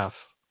good laugh.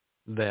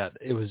 That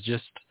it was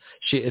just.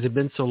 It had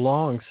been so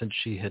long since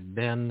she had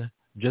been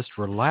just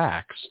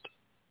relaxed,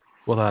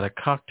 without a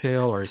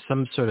cocktail or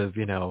some sort of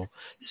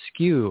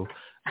skew.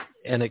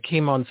 And it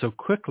came on so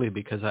quickly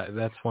because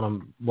that's one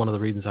of the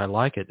reasons I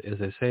like it,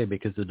 as I say,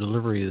 because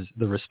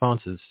the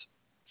response is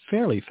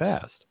fairly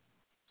fast.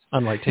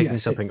 Unlike taking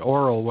something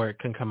oral where it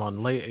can come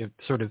on late,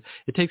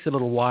 it takes a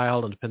little while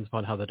and depends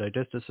upon how the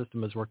digestive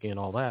system is working and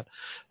all that.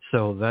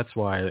 So that's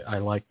why I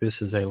like this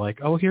as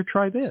here,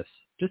 try this.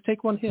 Just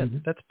take one hit. Mm-hmm.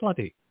 That's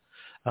plenty.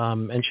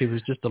 And she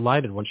was just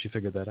delighted when she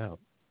figured that out.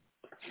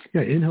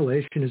 Yeah,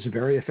 inhalation is a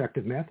very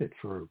effective method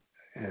for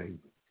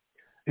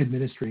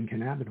administering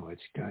cannabinoids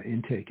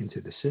intake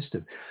into the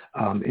system.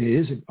 It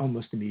is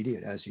almost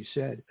immediate, as you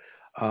said.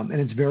 And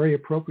it's very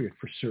appropriate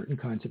for certain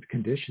kinds of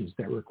conditions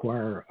that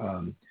require,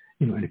 an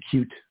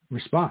acute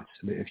response.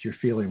 I mean, if you're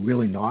feeling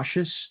really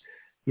nauseous,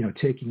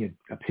 taking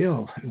a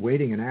pill and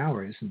waiting an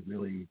hour isn't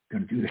really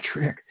going to do the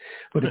trick.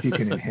 But if you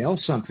can inhale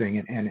something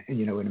and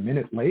in a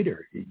minute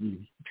later you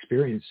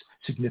experience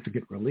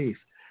significant relief,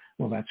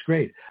 well, that's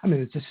great. I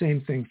mean, it's the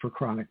same thing for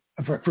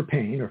for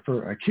pain or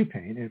for acute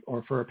pain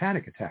or for a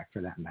panic attack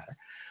for that matter.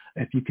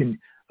 If you can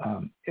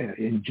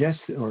ingest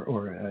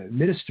or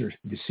administer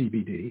the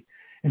CBD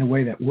in a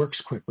way that works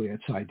quickly,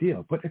 it's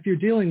ideal. But if you're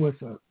dealing with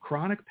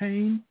chronic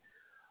pain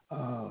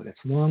that's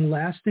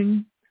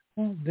long-lasting,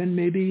 well, then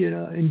maybe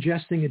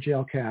ingesting a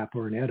gel cap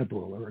or an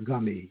edible or a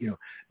gummy,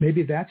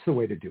 maybe that's the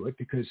way to do it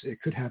because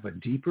it could have a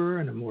deeper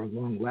and a more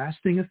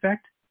long-lasting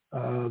effect,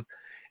 or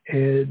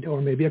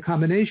maybe a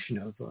combination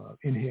of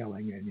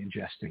inhaling and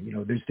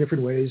ingesting. There's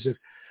different ways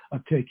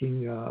of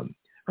taking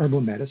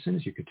herbal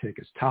medicines. You could take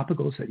as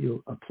topicals that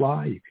you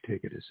apply. You could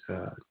take it as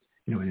a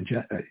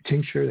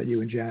tincture that you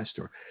ingest,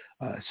 or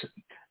a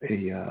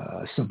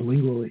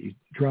sublingual that you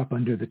drop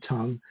under the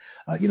tongue.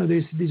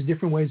 There's these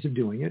different ways of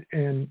doing it,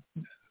 and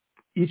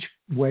each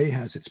way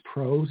has its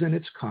pros and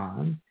its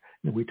cons.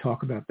 We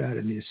talk about that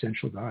in the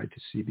Essential Guide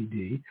to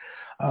CBD.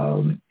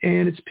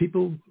 And it's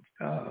people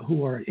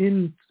who are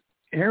in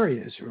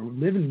areas or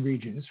live in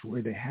regions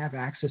where they have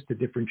access to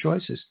different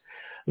choices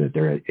that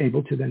they're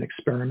able to then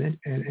experiment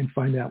and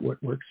find out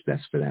what works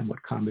best for them,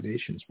 what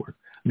combinations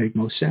make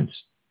most sense.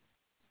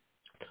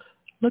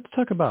 Let's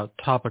talk about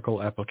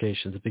topical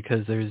applications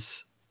because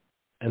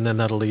and then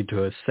that'll lead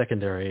to a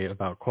secondary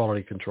about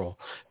quality control.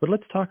 But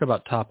let's talk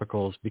about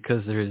topicals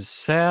because there's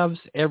salves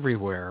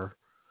everywhere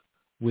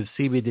with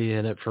CBD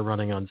in it for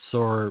rubbing on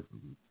sore,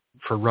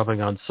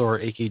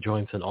 achy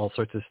joints and all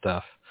sorts of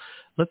stuff.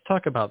 Let's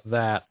talk about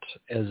that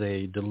as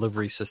a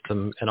delivery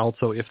system. And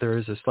also if there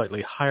is a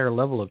slightly higher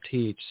level of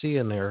THC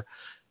in there,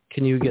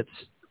 can you get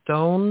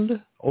stoned,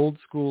 old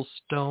school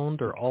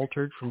stoned or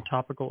altered from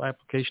topical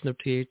application of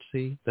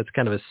THC? That's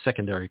kind of a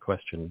secondary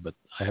question, but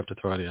I have to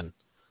throw it in.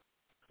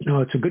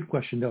 No, it's a good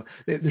question, though.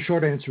 The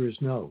short answer is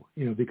no,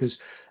 because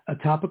a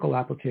topical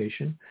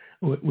application,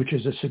 which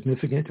is a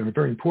significant or a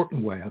very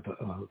important way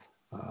of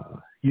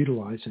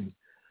utilizing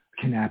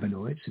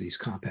cannabinoids, these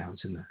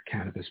compounds in the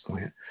cannabis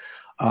plant,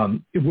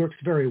 it works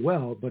very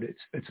well, but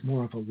it's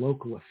more of a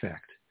local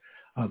effect.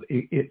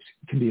 It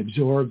can be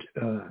absorbed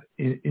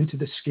into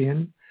the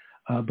skin,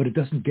 but it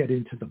doesn't get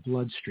into the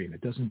bloodstream.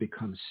 It doesn't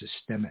become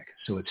systemic,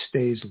 so it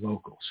stays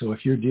local. So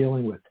if you're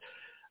dealing with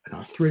an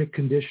arthritic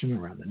condition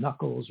around the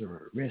knuckles or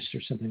a wrist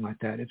or something like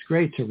that, it's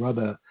great to rub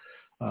a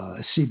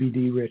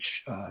CBD-rich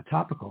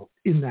topical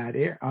in that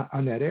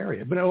on that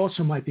area. But it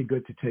also might be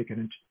good to take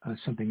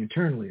something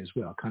internally as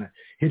well, kind of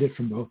hit it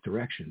from both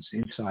directions,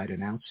 inside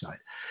and outside.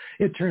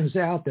 It turns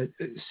out that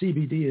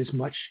CBD is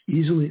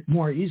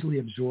more easily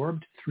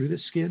absorbed through the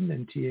skin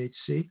than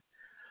THC,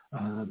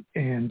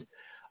 and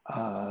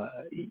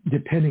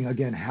depending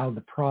again how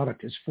the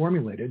product is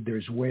formulated,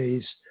 there's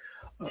ways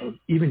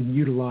even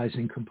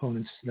utilizing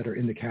components that are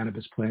in the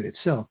cannabis plant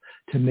itself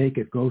to make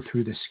it go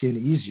through the skin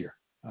easier.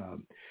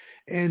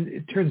 And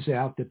it turns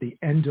out that the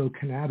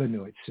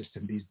endocannabinoid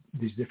system,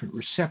 these different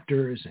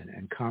receptors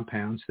and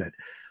compounds that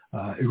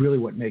are really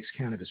what makes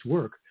cannabis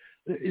work,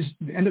 is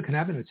the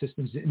endocannabinoid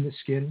system is in the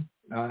skin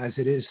as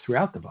it is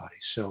throughout the body.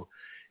 So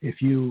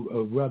if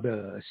you rub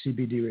a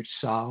CBD-rich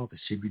salve,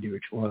 a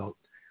CBD-rich oil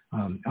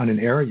on an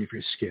area of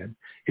your skin,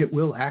 it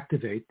will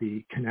activate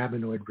the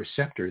cannabinoid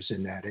receptors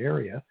in that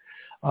area.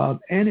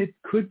 And it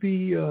could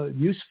be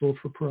useful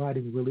for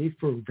providing relief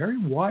for a very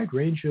wide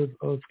range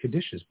of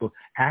conditions, both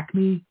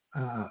acne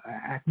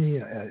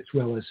as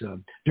well as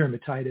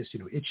dermatitis,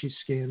 itchy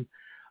skin.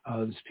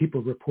 There's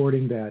people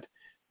reporting that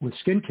with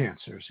skin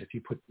cancers, if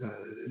you put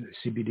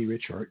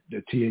CBD-rich or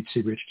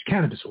THC-rich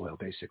cannabis oil,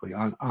 basically,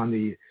 on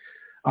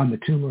the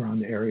tumor, on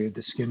the area of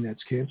the skin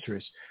that's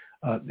cancerous,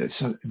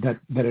 that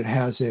it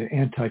has an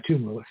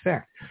anti-tumoral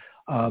effect.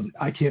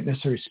 I can't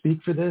necessarily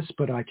speak for this,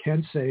 but I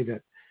can say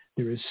that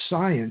there is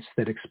science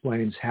that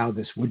explains how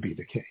this would be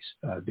the case,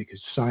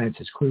 because science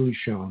has clearly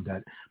shown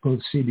that both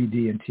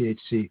CBD and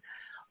THC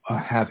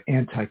have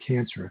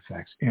anti-cancer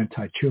effects,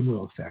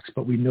 anti-tumoral effects,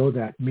 but we know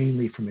that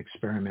mainly from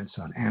experiments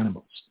on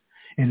animals.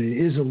 And it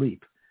is a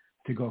leap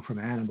to go from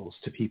animals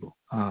to people.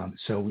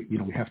 So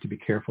we have to be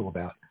careful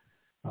about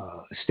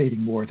stating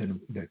more than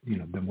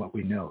what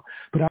we know.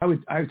 But I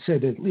would say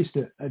that at least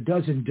a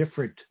dozen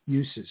different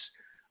uses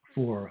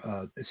for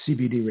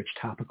CBD-rich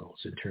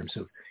topicals in terms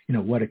of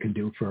what it can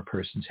do for a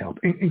person's health,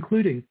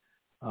 including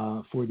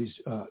for these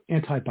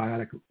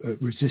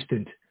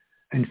antibiotic-resistant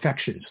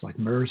infections like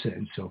MRSA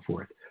and so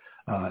forth.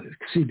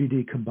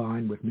 CBD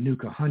combined with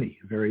Manuka honey,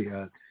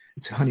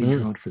 it's honey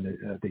grown from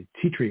the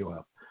tea tree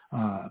oil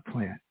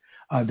plant.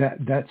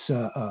 That's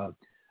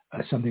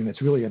something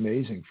that's really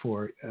amazing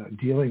for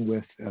dealing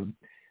with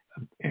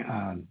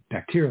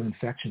bacterial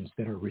infections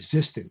that are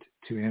resistant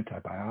to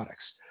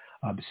antibiotics.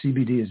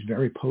 CBD is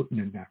very potent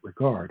in that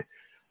regard.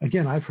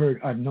 Again,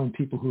 I've known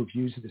people who have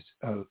used this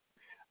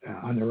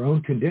on their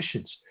own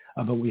conditions,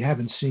 but we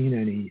haven't seen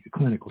any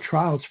clinical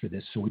trials for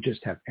this. So we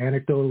just have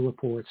anecdotal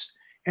reports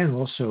and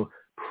also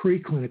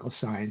preclinical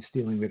science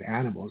dealing with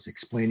animals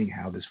explaining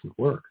how this would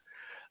work.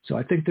 So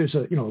I think there's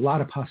a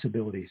lot of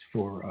possibilities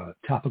for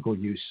topical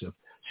use of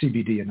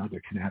CBD and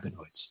other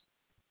cannabinoids.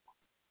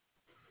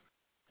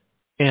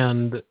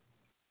 And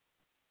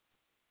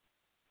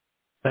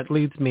that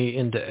leads me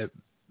into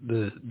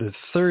the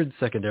third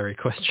secondary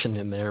question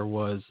in there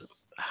was,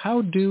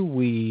 how do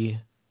we,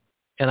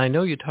 and I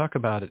know you talk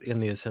about it in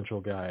the Essential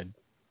Guide,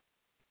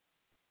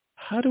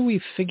 how do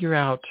we figure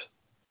out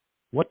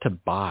what to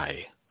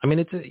buy? I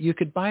mean, you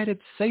could buy it at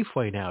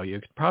Safeway now. You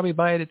could probably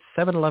buy it at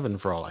 7-Eleven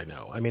for all I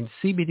know. I mean,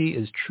 CBD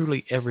is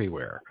truly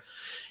everywhere.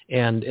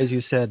 And as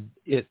you said,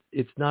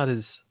 it's not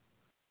as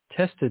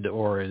tested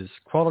or as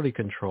quality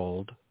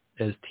controlled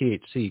as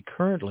THC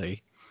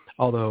currently,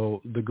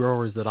 although the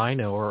growers that I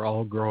know are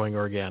all growing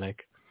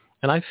organic.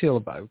 And I feel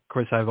about, of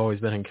course, I've always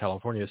been in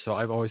California, so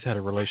I've always had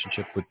a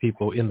relationship with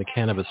people in the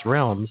cannabis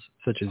realms,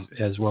 such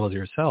as well as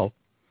yourself.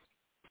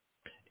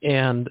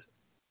 And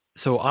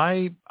so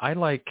I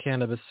like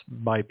cannabis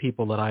by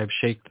people that I've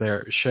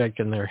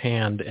shaken their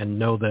hand and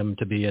know them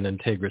to be an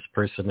integrous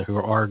person who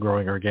are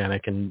growing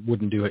organic and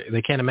wouldn't do it.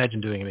 They can't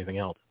imagine doing anything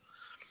else.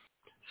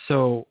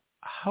 So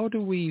how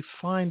do we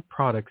find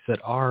products that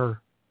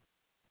are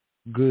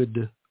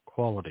good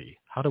quality?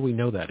 How do we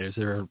know that? Is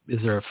there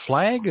a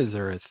flag?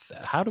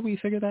 How do we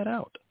figure that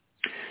out?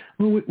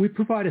 Well, we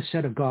provide a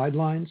set of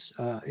guidelines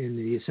in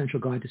the Essential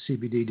Guide to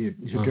CBD to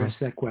address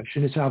that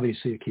question. It's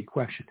obviously a key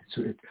question.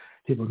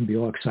 People can be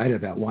all excited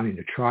about wanting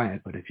to try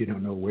it, but if you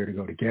don't know where to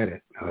go to get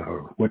it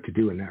or what to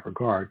do in that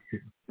regard,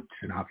 it's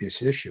an obvious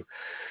issue.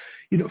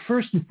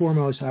 First and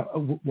foremost,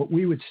 what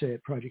we would say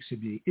at Project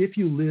CBD, if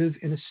you live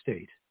in a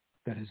state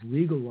that is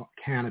legal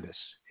cannabis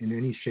in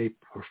any shape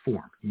or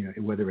form,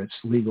 whether it's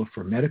legal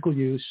for medical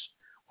use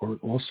or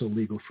also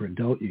legal for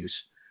adult use,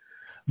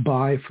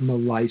 buy from a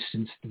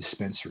licensed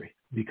dispensary,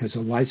 because a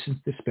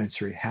licensed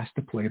dispensary has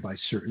to play by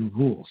certain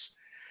rules.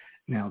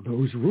 Now,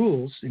 those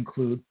rules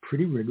include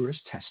pretty rigorous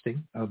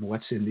testing of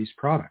what's in these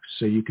products,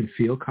 so you can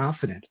feel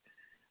confident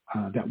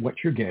that what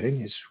you're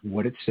getting is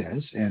what it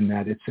says and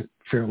that it's a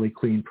fairly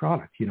clean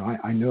product.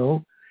 I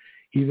know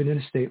even in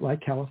a state like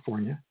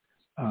California,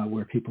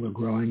 where people are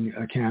growing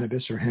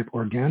cannabis or hemp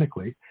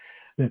organically,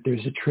 that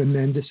there's a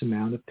tremendous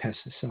amount of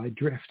pesticide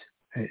drift.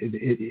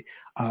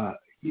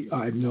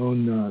 I've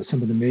known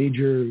some of the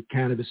major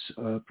cannabis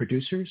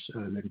producers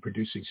that are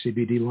producing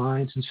CBD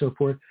lines and so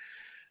forth.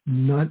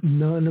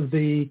 None of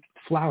the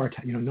flower,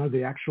 none of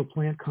the actual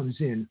plant comes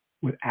in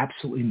with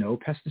absolutely no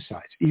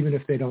pesticides, even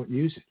if they don't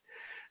use it.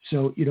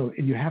 So,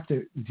 and you have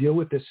to deal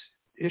with this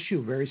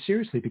issue very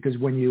seriously, because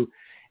when you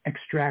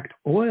extract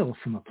oil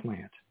from a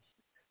plant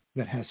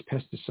that has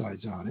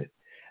pesticides on it,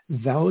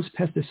 those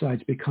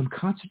pesticides become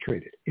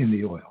concentrated in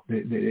the oil.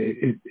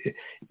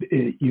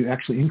 You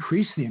actually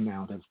increase the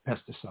amount of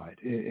pesticide.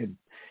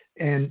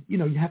 And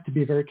you have to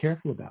be very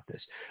careful about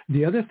this.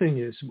 The other thing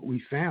is, what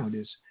we found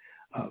is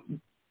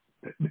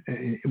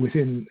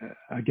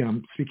again,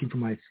 I'm speaking from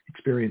my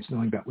experience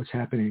knowing about what's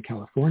happening in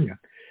California,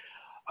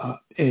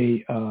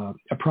 a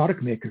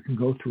product maker can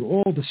go through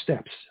all the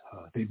steps.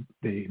 They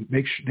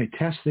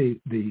test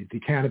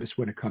the cannabis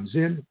when it comes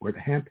in, or the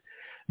hemp,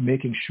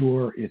 making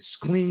sure it's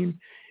clean.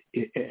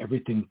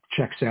 Everything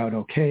checks out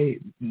okay.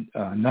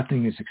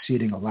 Nothing is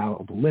exceeding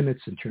allowable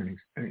limits in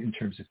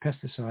terms of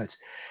pesticides.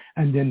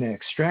 And then they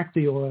extract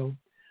the oil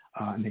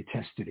and they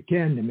test it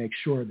again to make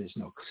sure there's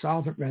no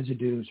solvent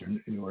residues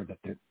or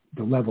that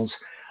the levels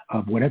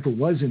of whatever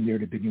was in there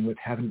to begin with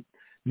haven't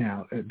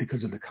now,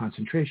 because of the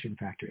concentration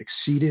factor,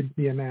 exceeded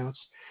the amounts.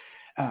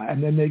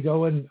 And then they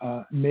go and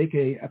make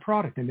a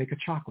product. They make a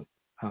chocolate,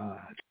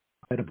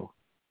 edible.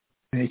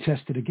 And they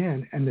test it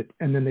again, and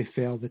then they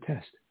fail the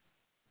test.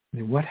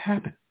 And what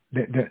happened?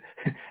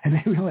 And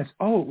they realized,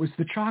 it was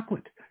the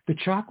chocolate. The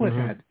chocolate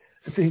had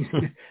things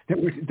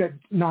that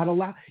not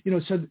allowed.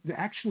 So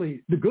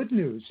actually, the good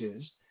news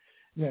is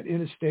that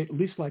in a state, at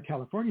least like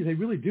California, they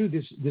really do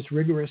this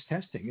rigorous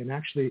testing, and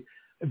actually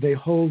they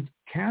hold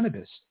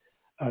cannabis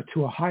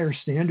to a higher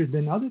standard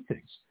than other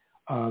things.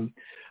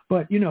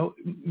 But,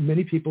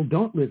 many people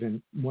don't live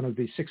in one of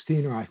the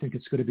 16, or I think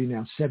it's going to be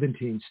now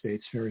 17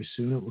 states very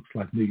soon. It looks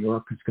like New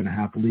York is going to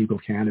have legal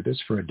cannabis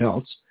for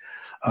adults.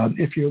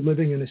 If you're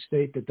living in a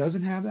state that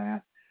doesn't have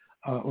that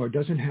or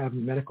doesn't have a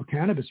medical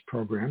cannabis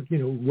program,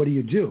 what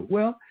do?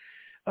 Well,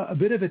 a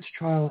bit of it's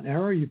trial and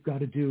error. You've got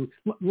to do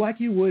like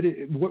you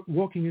would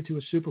walking into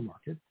a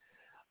supermarket.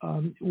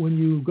 When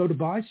you go to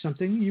buy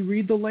something, you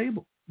read the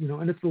label.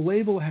 And if the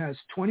label has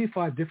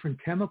 25 different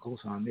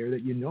chemicals on there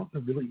that you don't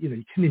really, you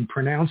can't even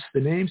pronounce the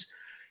names.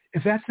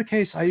 If that's the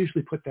case, I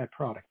usually put that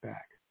product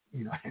back,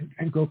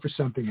 and go for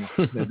something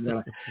else.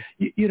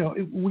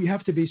 We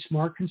have to be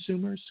smart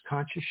consumers,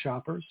 conscious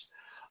shoppers.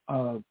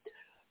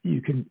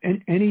 You can,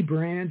 any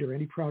brand or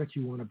any product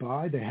you want to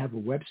buy, they have a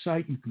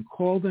website. You can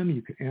call them.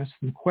 You can ask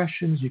them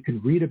questions. You can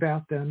read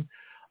about them.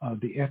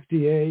 The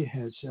FDA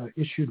has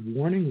issued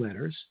warning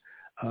letters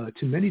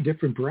to many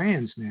different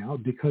brands now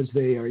because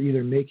they are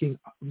either making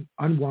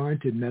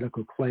unwarranted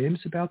medical claims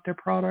about their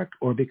product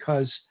or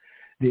because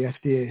the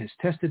FDA has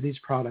tested these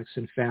products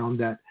and found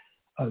that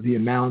the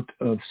amount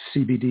of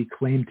CBD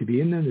claimed to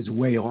be in them is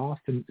way off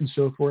and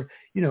so forth.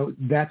 You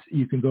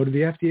can go to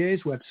the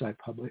FDA's website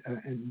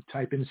and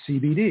type in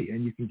CBD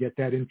and you can get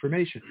that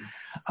information.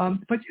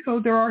 But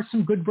there are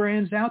some good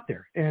brands out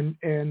there and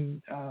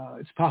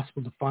it's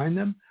possible to find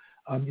them.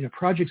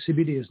 Project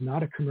CBD is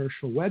not a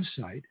commercial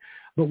website,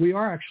 but we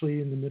are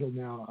actually in the middle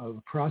now of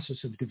a process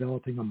of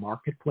developing a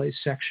marketplace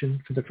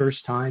section for the first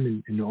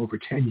time in over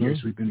 10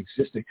 years we've been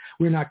existing.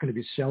 We're not going to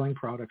be selling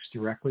products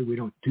directly. We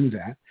don't do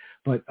that,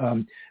 but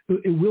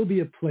it will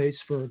be a place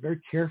for a very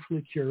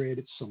carefully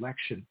curated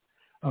selection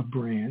of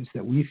brands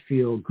that we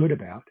feel good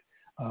about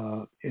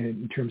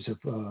in terms of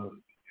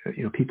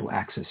people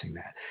accessing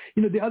that.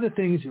 The other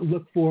things you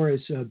look for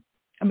is,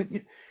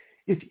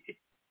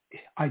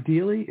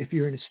 ideally, if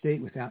you're in a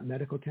state without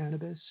medical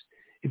cannabis,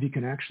 if you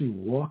can actually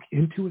walk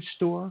into a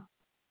store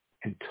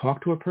and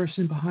talk to a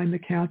person behind the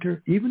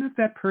counter, even if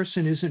that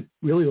person isn't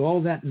really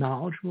all that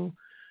knowledgeable,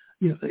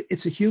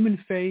 it's a human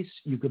face.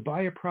 You could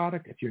buy a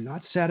product. If you're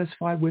not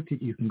satisfied with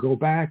it, you can go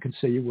back and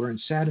say you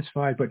weren't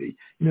satisfied. But,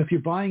 if you're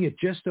buying it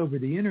just over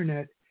the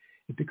internet,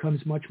 it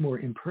becomes much more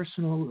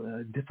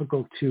impersonal,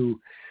 difficult to,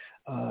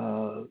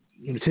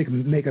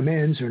 make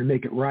amends or to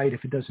make it right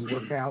if it doesn't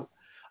work out.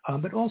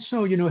 But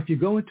also, if you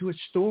go into a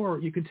store,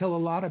 you can tell a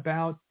lot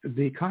about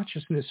the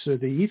consciousness or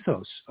the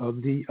ethos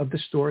of the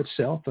store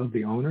itself, of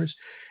the owners.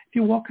 If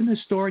you walk in the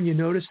store and you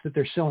notice that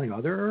they're selling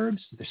other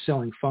herbs, they're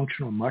selling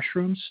functional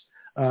mushrooms,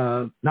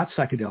 not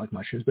psychedelic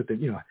mushrooms, but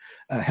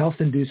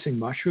health-inducing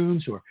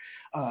mushrooms, or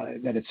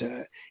that it's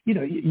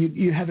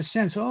you have a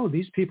sense,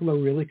 these people are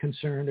really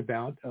concerned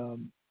about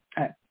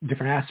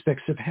different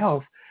aspects of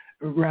health,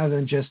 rather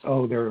than just,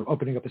 they're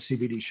opening up a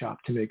CBD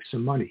shop to make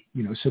some money.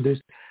 So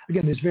there's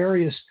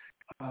various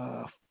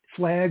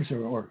flags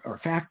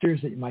or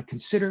factors that you might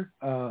consider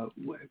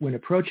when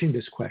approaching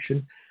this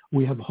question.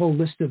 We have a whole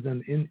list of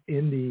them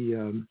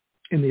in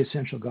the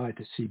Essential Guide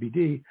to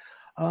CBD.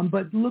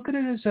 But look at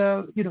it as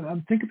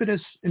think of it as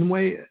in a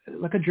way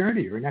like a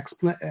journey or an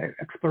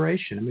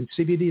exploration.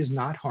 CBD is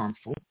not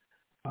harmful.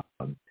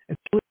 It's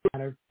really a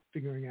matter of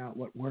figuring out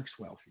what works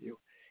well for you.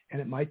 And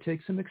it might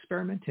take some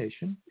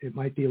experimentation. It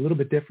might be a little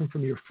bit different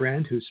from your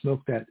friend who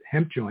smoked that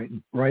hemp joint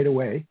and right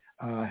away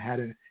had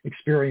an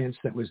experience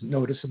that was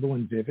noticeable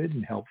and vivid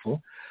and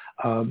helpful.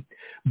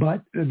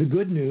 But the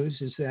good news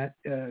is that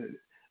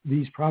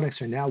these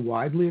products are now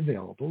widely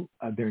available.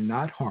 They're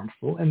not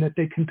harmful, and that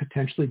they can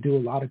potentially do a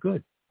lot of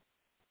good.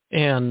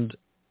 And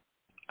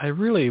I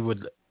really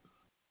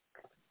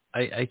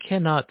I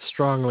cannot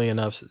strongly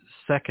enough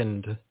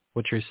second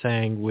what you're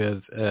saying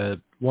with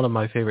one of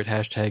my favorite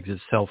hashtags is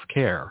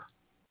self-care.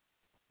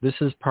 This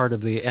is part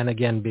of and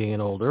again, being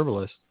an old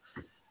herbalist,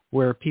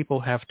 where people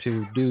have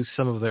to do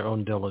some of their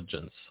own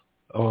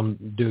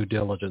due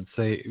diligence.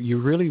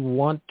 You really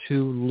want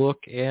to look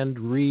and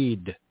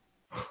read.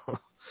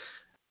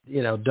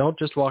 Don't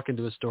just walk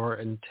into a store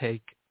and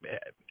take,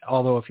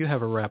 although if you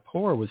have a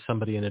rapport with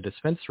somebody in a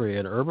dispensary,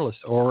 an herbalist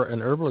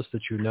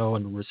that you know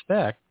and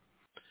respect,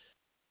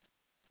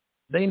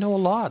 they know a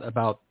lot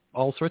about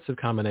all sorts of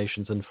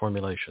combinations and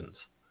formulations,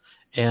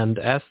 and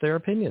ask their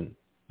opinion.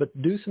 But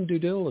do some due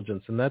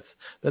diligence, and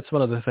that's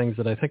one of the things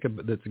that I think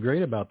that's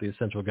great about the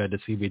Essential Guide to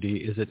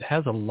CBD is it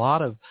has a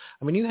lot of.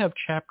 You have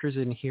chapters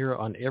in here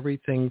on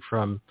everything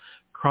from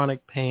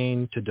chronic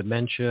pain to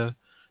dementia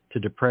to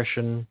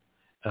depression.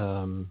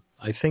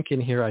 I think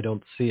in here I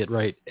don't see it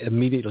right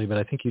immediately, but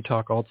I think you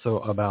talk also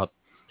about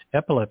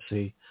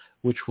epilepsy,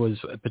 which was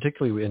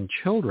particularly in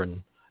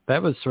children.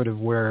 That was sort of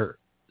where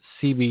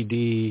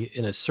CBD,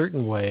 in a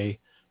certain way,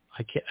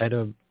 I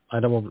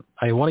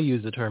want to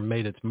use the term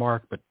made its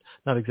mark, but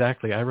not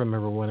exactly. I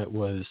remember when it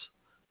was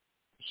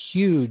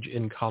huge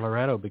in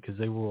Colorado because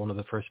they were one of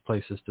the first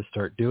places to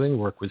start doing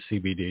work with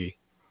CBD,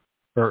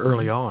 or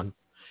early on.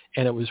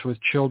 And it was with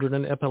children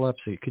and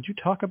epilepsy. Could you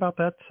talk about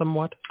that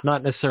somewhat?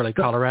 Not necessarily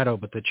Colorado,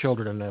 but the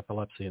children and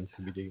epilepsy and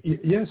CBD.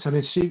 Yes,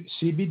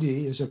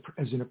 CBD is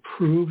an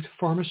approved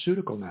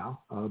pharmaceutical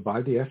now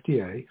by the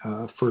FDA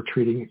for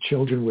treating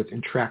children with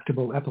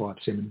intractable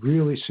epilepsy.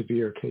 Really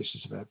severe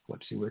cases of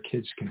epilepsy where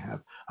kids can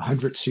have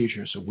 100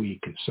 seizures a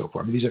week and so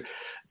forth. These are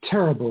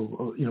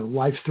terrible,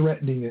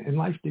 life-threatening and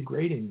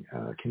life-degrading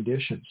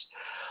conditions.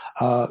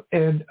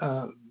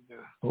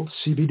 Both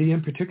CBD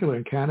in particular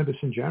and cannabis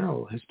in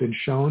general has been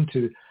shown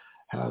to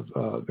have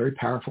very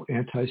powerful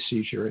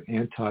anti-seizure and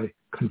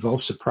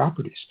anti-convulsive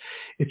properties.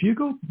 If you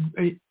go,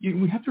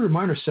 we have to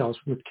remind ourselves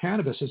with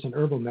cannabis as an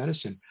herbal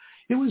medicine,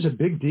 it was a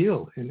big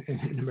deal in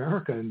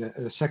America in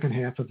the second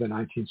half of the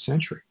 19th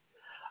century.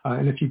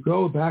 And if you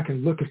go back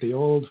and look at the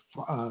old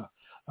the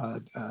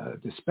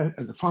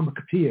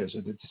pharmacopoeias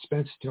or the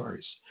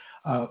dispensatories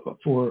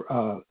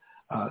for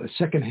the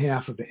second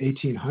half of the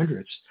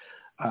 1800s,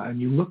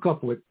 and you look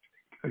up what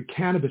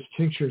cannabis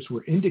tinctures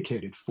were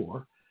indicated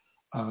for,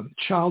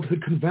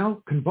 childhood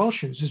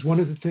convulsions is one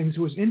of the things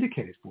that was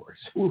indicated for us.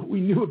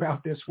 We knew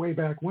about this way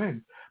back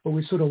when, but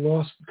we sort of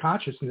lost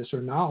consciousness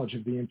or knowledge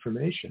of the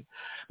information.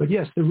 But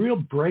yes, the real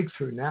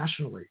breakthrough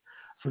nationally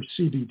for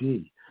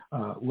CBD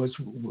was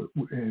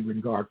in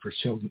regard for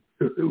children.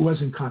 It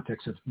was in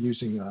context of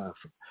using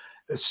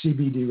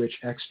CBD-rich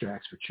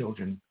extracts for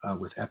children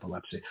with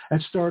epilepsy.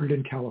 That started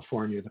in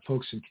California. The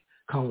folks in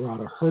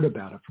Colorado heard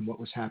about it from what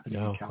was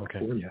happening in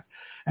California. Okay.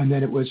 And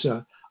then it was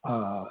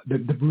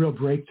the real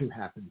breakthrough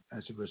happened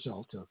as a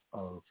result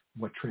of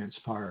what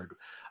transpired,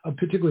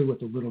 particularly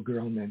with a little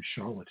girl named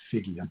Charlotte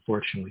Figge.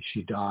 Unfortunately,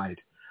 she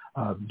died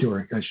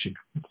during she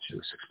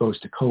was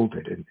exposed to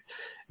COVID, and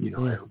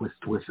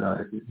with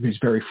these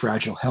very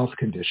fragile health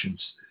conditions.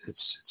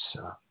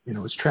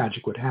 It's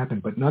tragic what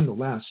happened, but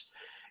nonetheless,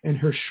 in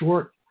her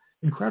short,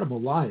 incredible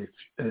life,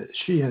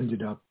 she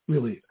ended up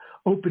really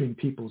opening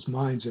people's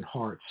minds and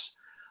hearts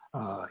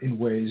in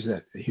ways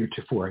that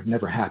heretofore had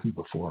never happened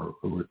before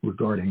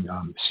regarding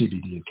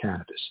CBD and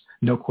cannabis.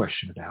 No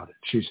question about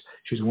it.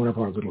 She's one of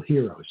our little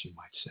heroes, you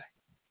might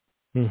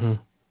say. Mm-hmm.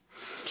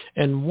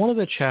 And one of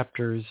the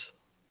chapters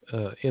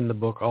in the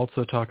book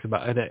also talks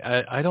about, and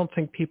I don't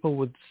think people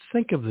would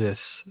think of this,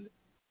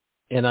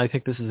 and I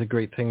think this is a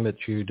great thing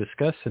that you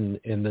discuss in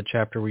the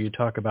chapter where you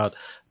talk about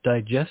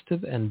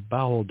digestive and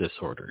bowel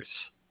disorders.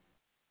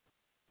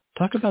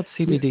 Talk about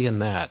CBD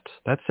and that.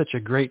 That's such a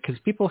great, because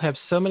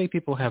so many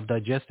people have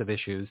digestive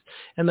issues,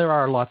 and there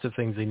are lots of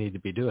things they need to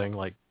be doing,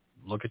 like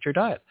look at your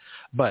diet.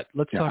 But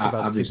let's talk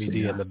about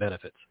CBD and the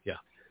benefits. Yeah.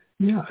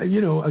 Yeah,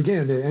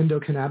 again, the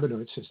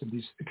endocannabinoid system,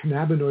 these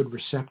cannabinoid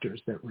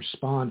receptors that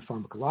respond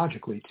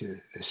pharmacologically to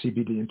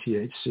CBD and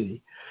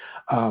THC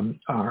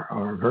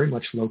are very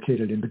much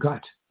located in the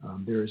gut.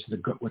 There's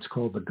what's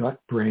called the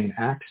gut-brain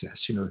axis.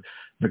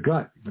 The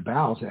gut, the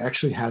bowels,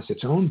 actually has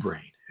its own brain.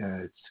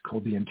 It's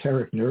called the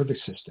enteric nervous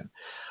system.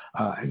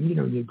 And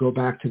you go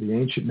back to the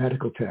ancient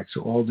medical texts,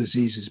 all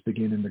diseases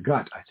begin in the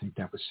gut. I think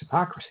that was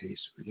Hippocrates,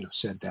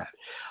 said that.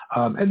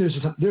 And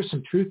there's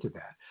some truth to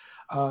that.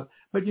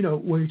 But,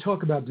 when you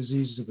talk about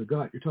diseases of the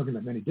gut, you're talking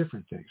about many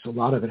different things. A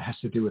lot of it has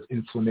to do with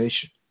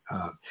inflammation.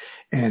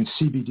 And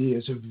CBD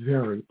is a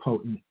very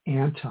potent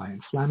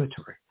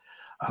anti-inflammatory.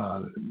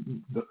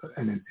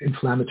 An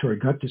inflammatory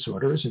gut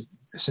disorder is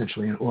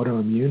essentially an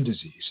autoimmune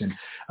disease.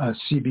 And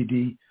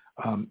CBD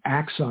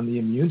acts on the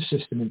immune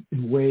system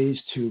in ways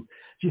if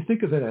you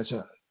think of it as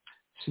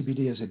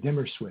CBD as a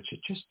dimmer switch, it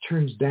just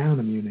turns down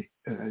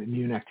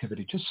immune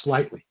activity just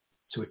slightly.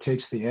 So it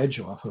takes the edge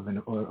off of an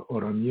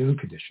autoimmune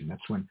condition.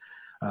 That's when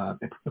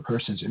the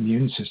person's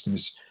immune system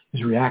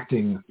is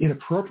reacting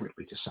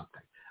inappropriately to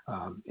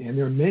something. And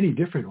there are many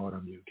different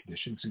autoimmune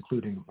conditions,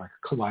 including like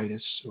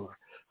colitis or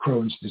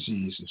Crohn's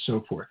disease and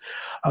so forth.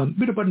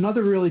 But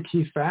another really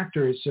key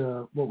factor is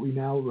what we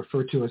now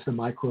refer to as the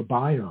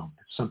microbiome.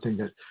 It's something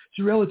that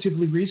is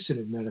relatively recent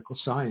in medical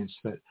science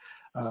that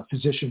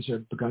physicians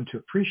have begun to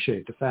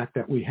appreciate, the fact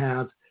that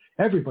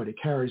everybody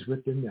carries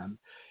within them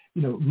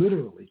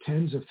literally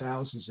tens of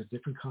thousands of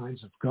different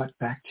kinds of gut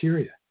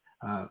bacteria.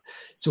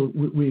 So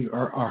we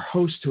are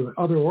host to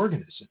other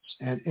organisms.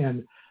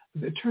 And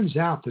it turns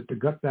out that the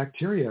gut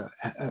bacteria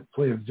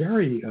play a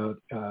very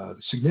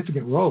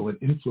significant role in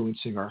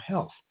influencing our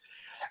health.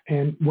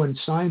 And when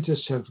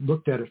scientists have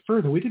looked at it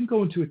further, we didn't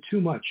go into it too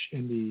much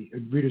in the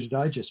Reader's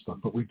Digest book,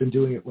 but we've been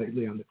doing it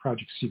lately on the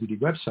Project CBD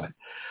website.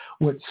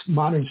 What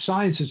modern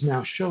science is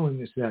now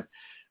showing is that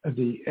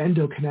the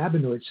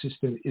endocannabinoid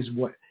system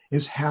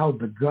is how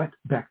the gut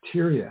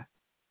bacteria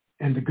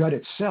and the gut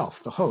itself,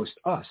 the host,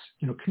 us,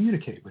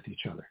 communicate with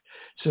each other.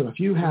 So if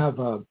you have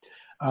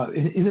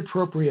an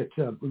inappropriate,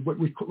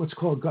 what's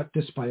called gut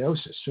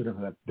dysbiosis, sort of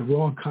the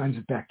wrong kinds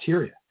of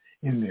bacteria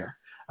in there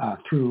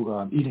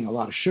through eating a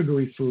lot of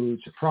sugary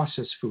foods or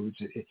processed foods,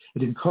 it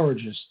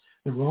encourages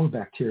the wrong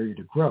bacteria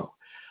to grow.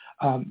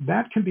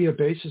 That can be a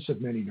basis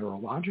of many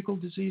neurological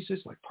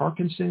diseases like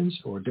Parkinson's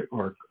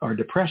or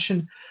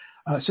depression.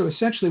 So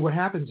essentially what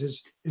happens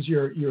is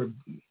your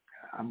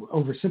I'm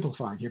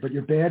oversimplifying here, but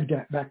your bad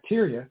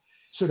bacteria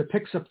sort of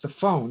picks up the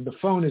phone. The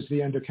phone is the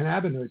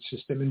endocannabinoid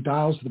system and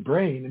dials the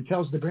brain and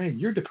tells the brain,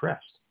 you're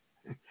depressed.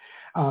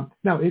 Now,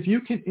 if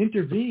you can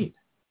intervene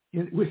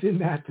within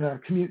that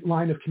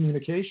line of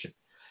communication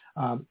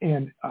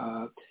and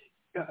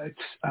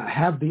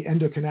have the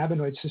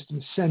endocannabinoid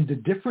system send a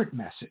different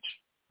message,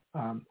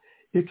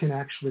 it can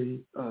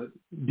actually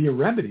be a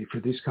remedy for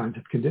these kinds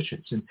of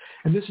conditions.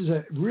 And this is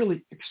a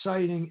really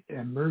exciting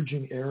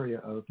emerging area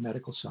of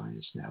medical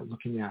science now,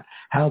 looking at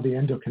how the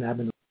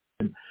endocannabinoid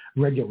system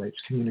regulates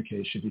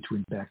communication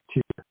between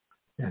bacteria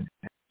and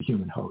the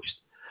human host.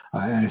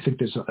 And I think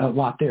there's a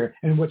lot there.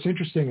 And what's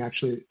interesting,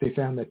 actually, they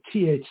found that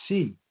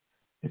THC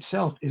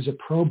itself is a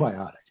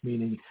probiotic,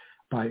 meaning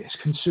by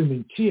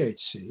consuming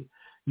THC,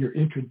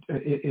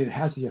 it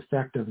has the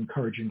effect of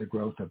encouraging the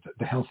growth of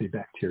the healthy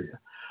bacteria.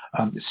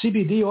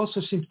 CBD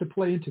also seems to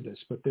play into this,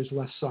 but there's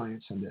less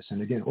science on this.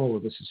 And again, all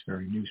of this is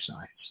very new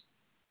science.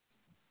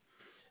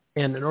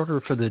 And in order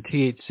for the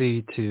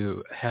THC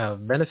to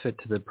have benefit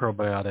to the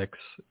probiotics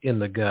in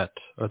the gut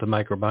or the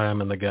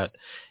microbiome in the gut,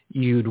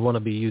 you'd want to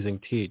be using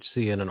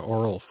THC in an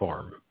oral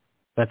form.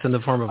 That's in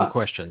the form of a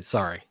question.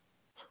 Sorry.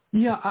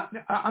 Yeah,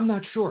 I'm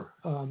not sure.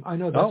 I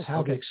know that's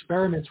how the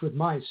experiments with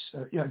mice.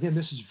 Again,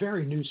 this is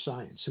very new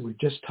science, and we've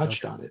just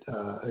touched on it.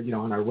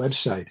 On our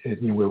website.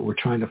 And, we're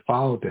trying to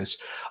follow this,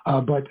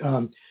 but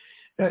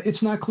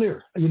it's not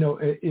clear.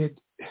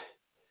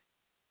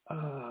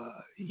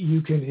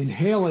 You can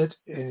inhale it,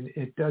 and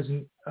it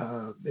doesn't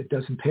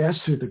pass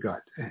through the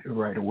gut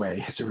right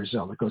away. As a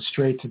result, it goes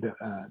straight to the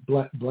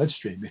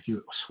bloodstream. If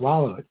you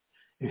swallow it,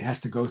 it has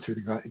to go through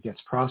the gut. It gets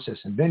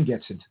processed and then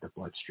gets into the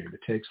bloodstream.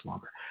 It takes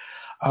longer.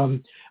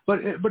 But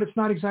it's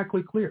not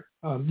exactly clear.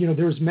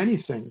 There's many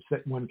things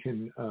that one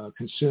can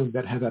consume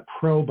that have a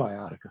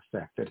probiotic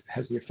effect, that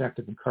has the effect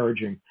of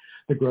encouraging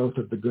the growth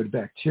of the good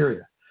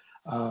bacteria.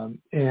 So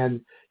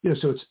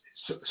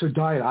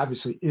diet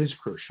obviously is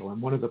crucial.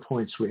 And one of the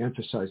points we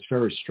emphasize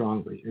very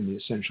strongly in the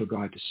Essential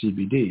Guide to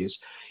CBD is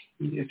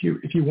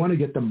if you want to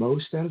get the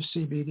most out of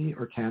CBD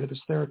or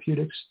cannabis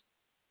therapeutics,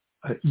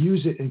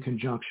 use it in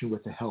conjunction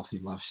with a healthy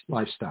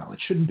lifestyle. It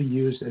shouldn't be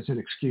used as an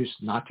excuse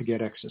not to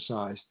get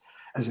exercise,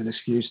 as an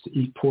excuse to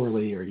eat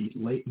poorly or eat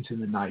late into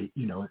the night,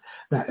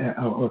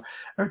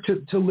 or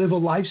to live a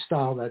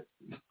lifestyle that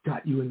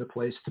got you in the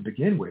place to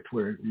begin with,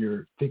 where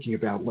you're thinking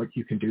about what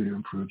you can do to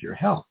improve your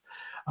health.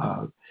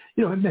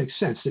 It makes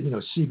sense that,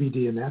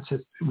 CBD and that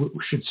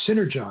should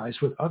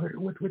synergize with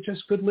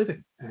just good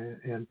living.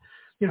 And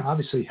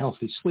obviously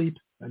healthy sleep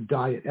and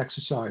diet,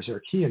 exercise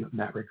are key in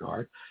that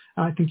regard.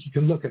 And I think you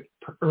can look at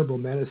herbal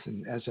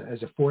medicine as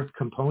a fourth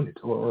component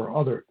or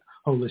other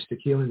holistic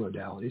healing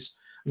modalities,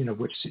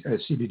 which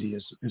CBD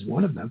is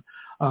one of them,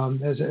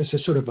 as a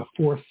sort of a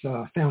fourth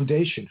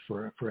foundation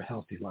for a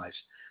healthy life: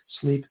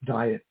 sleep,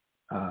 diet,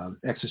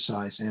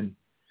 exercise, and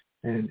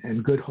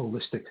good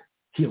holistic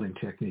healing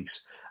techniques.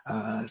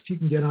 If you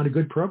can get on a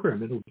good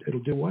program, it'll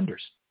do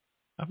wonders.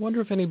 I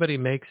wonder if anybody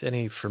makes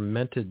any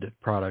fermented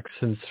products,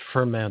 since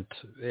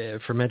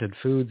fermented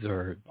foods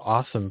are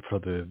awesome for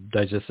the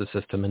digestive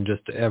system and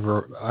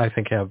I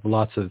think have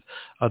lots of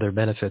other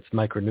benefits,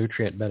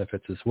 micronutrient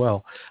benefits as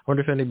well. I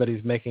wonder if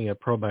anybody's making a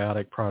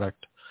probiotic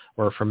product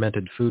or a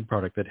fermented food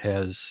product that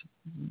has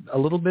a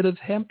little bit of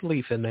hemp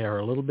leaf in there, or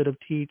a little bit of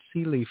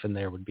THC leaf in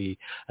there would be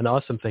an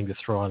awesome thing to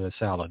throw on a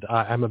salad.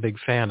 I'm a big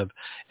fan of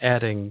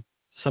adding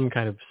some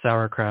kind of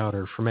sauerkraut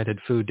or fermented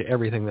food to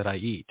everything that I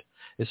eat.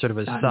 It's sort of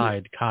a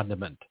side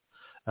condiment.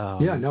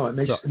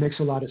 It makes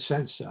a lot of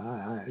sense.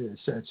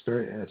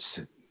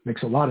 It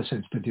makes a lot of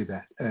sense to do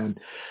that. And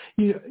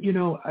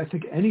I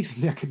think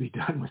anything that can be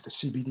done with a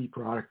CBD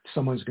product,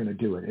 someone's going to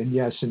do it. And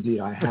yes, indeed,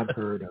 I have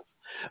heard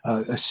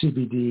of a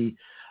CBD,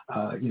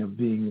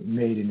 being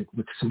made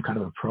with some kind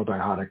of a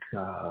probiotic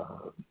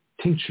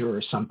tincture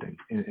or something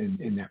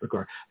in that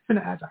regard.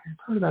 I've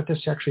heard about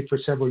this actually for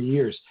several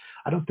years.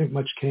 I don't think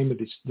much came of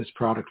this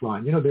product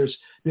line. There's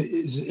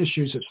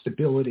issues of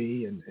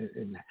stability and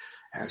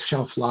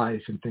shelf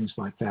life and things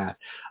like that.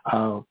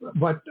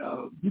 But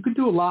you can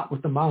do a lot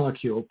with the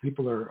molecule.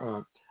 People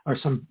are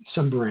some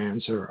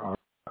brands are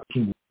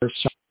making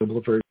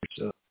soluble versions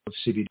of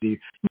CBD.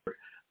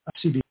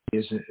 CBD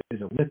is a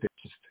lipid.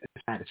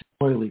 It's an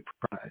oily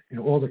product.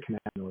 All the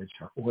cannabinoids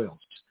are oils.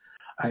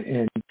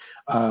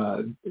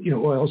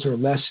 Oils are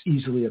less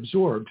easily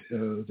absorbed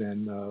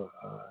than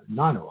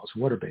non-oils,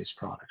 water-based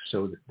products.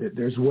 So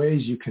there's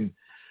ways you can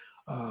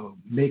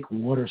make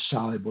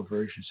water-soluble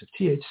versions of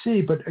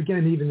THC. But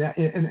again, even that,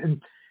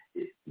 and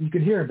you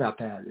can hear about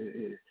that.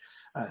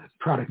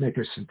 Product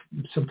makers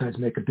sometimes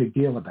make a big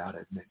deal about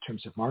it in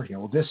terms of marketing.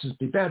 Well, this is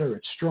be better.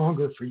 It's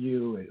stronger for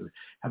you. It would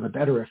have a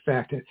better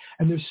effect.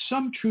 And there's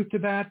some truth to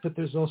that, but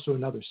there's also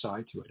another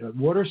side to it.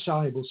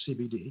 Water-soluble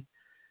CBD,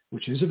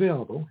 which is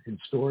available in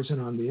stores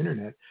and on the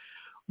internet,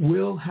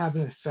 will have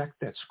an effect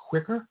that's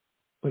quicker,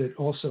 but it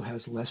also has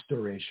less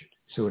duration.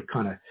 So it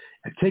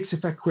takes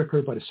effect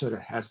quicker, but it sort of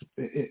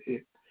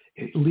it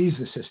leaves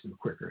the system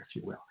quicker, if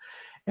you will.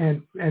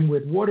 And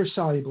with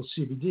water-soluble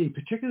CBD,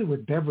 particularly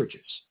with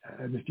beverages,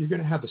 and if you're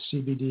going to have a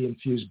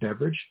CBD-infused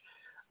beverage,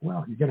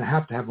 well, you're going to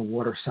have a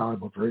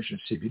water-soluble version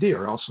of CBD,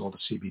 or else all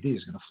the CBD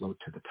is going to float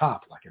to the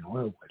top like an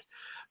oil would.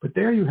 But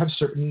there you have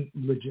certain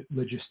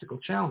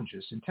logistical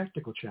challenges and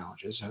technical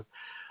challenges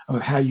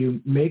of how you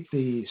make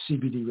the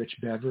CBD-rich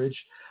beverage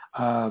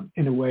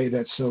in a way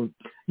that the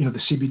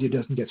CBD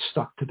doesn't get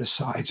stuck to the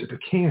sides of the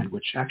can,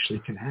 which actually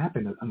can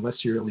happen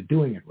unless you're really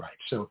doing it right.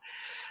 So,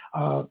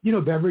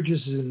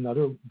 beverages is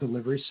another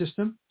delivery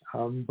system,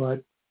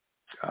 but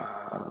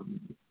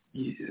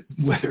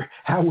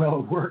how well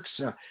it works,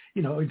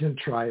 you can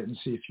try it and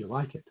see if you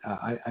like it.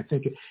 I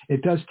think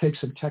it does take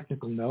some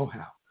technical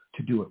know-how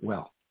to do it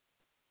well.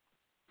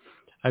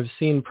 I've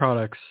seen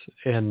products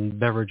and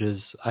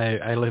beverages.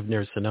 I live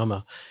near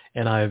Sonoma,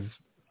 and I've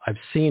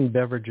seen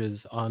beverages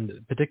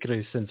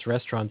particularly since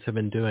restaurants have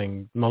been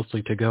doing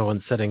mostly to go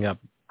and setting up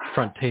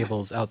front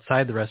tables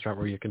outside the restaurant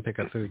where you can pick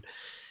up food.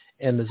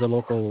 And there's a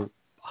local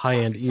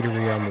high-end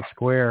eatery on the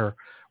square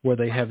where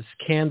they have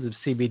cans of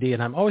CBD,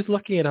 and I'm always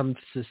looking at them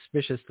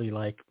suspiciously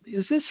like,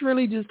 is this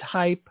really just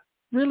hype?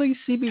 Really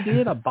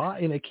CBD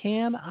in a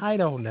can? I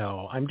don't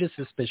know. I'm just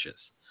suspicious.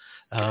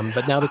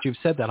 But now that you've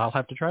said that, I'll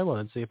have to try one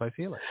and see if I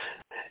feel it.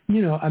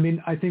 I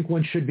mean, I think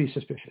one should be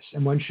suspicious,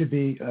 and one should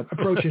be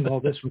approaching all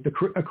this with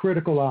a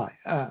critical eye.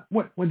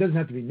 One doesn't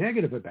have to be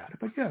negative about it,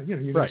 but yeah,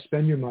 you're going to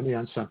spend your money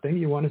on something.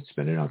 You want to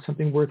spend it on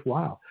something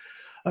worthwhile.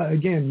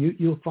 Again,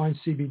 you'll find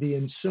CBD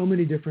in so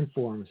many different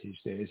forms these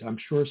days. I'm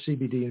sure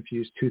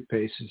CBD-infused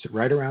toothpaste is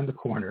right around the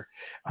corner,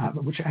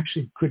 which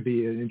actually could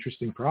be an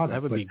interesting product.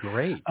 That would be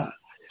great.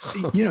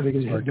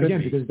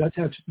 Because that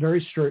has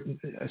very strong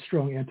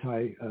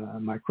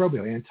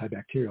antimicrobial,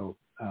 antibacterial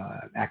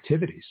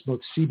activities, both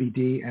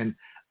CBD and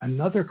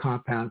another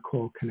compound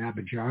called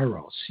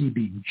cannabigerol,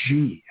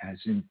 CBG, as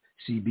in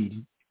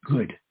CBD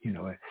good,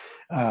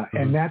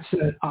 and that's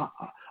an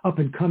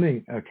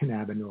up-and-coming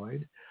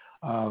cannabinoid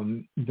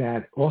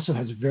that also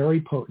has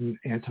very potent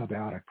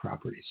antibiotic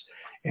properties.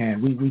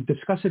 And we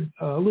discuss it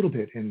a little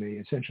bit in the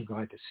Essential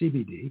Guide to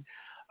CBD.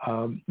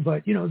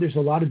 But, there's a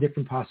lot of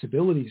different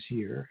possibilities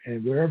here.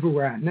 And wherever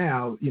we're at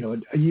now,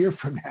 a year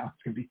from now,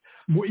 it's going to be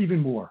even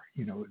more.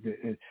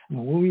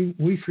 When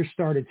we first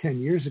started 10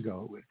 years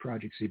ago with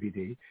Project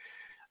CBD,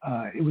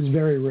 it was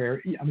very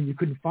rare. I mean, you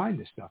couldn't find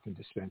this stuff in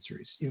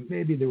dispensaries.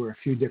 Maybe there were a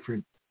few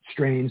different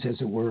strains,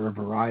 as it were, or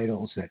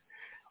varietals that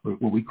were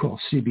what we call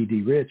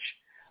CBD rich.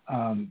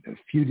 A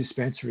few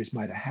dispensaries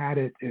might have had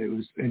it.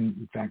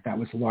 In fact, that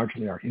was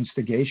largely our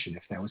instigation,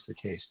 if that was the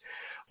case.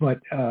 But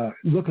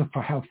look at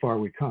how far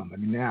we come. I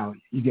mean, now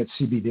you get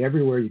CBD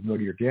everywhere. You can go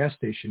to your gas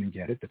station and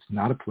get it. That's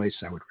not a place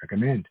I would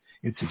recommend,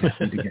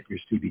 incidentally, to get your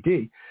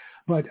CBD.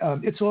 But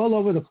it's all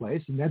over the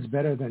place, and that's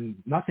better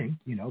than nothing,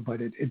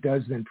 but it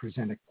does then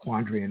present a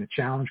quandary and a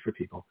challenge for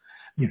people,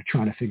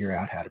 trying to figure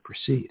out how to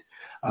proceed.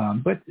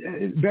 But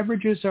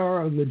beverages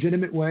are a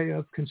legitimate way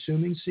of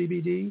consuming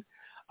CBD.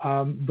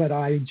 But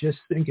I just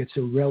think it's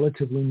a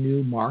relatively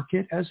new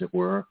market, as it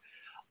were.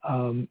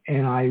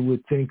 And I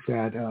would think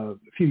that a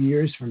few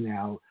years from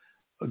now,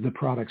 the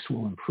products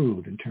will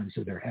improve in terms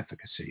of their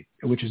efficacy,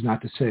 which is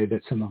not to say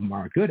that some of them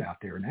aren't good out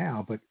there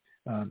now. But,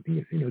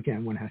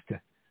 again, one has to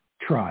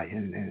try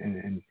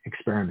and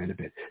experiment a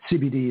bit.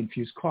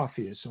 CBD-infused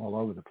coffee is all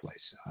over the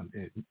place.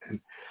 And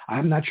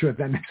I'm not sure if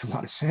that makes a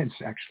lot of sense,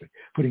 actually,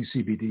 putting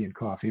CBD in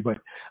coffee. But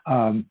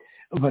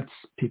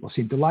people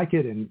seem to like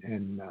it,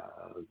 and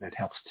that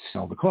helps to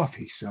sell the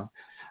coffee. So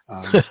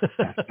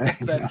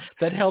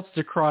that helps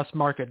to cross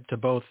market to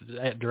both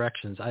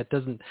directions.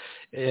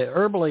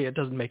 Herbally, it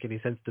doesn't make any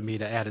sense to me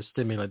to add a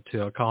stimulant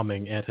to a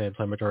calming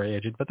anti-inflammatory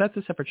agent, but that's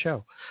a separate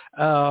show.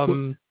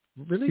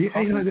 Really?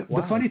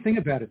 The funny thing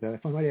about it, though,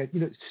 if I might add,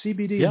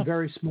 CBD in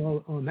very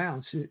small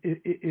amounts,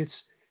 it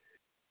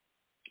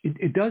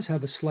does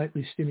have a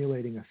slightly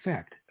stimulating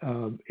effect.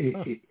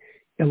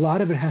 A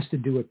lot of it has to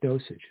do with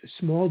dosage. A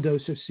small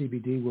dose of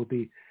CBD will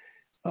be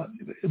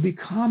it'll be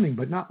calming,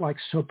 but not like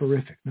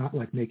soporific, not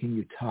like making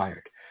you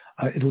tired.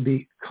 It'll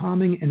be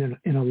calming in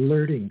an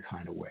alerting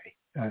kind of way,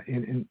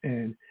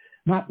 and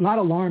not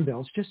alarm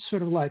bells, just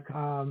sort of like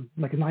a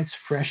nice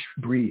fresh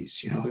breeze,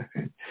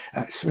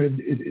 sort of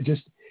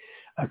just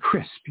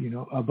crisp,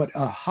 But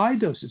high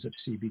doses of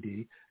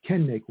CBD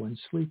can make one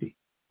sleepy.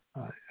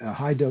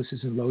 High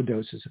doses and low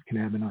doses of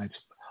cannabinoids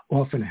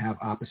often have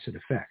opposite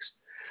effects.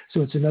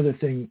 So it's another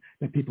thing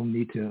that people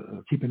need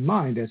to keep in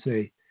mind as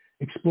they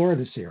explore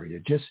this area.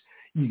 Just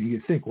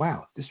you think,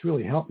 wow, this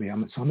really helped me,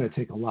 so I'm going to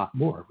take a lot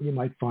more. You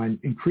might find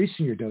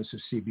increasing your dose of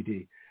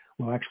CBD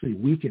will actually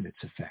weaken its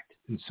effect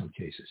in some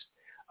cases.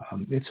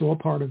 It's all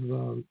part of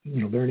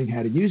learning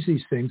how to use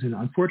these things. And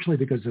unfortunately,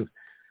 because of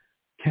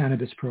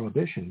cannabis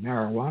prohibition,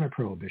 marijuana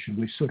prohibition,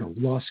 we've sort of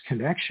lost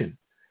connection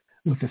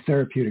with the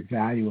therapeutic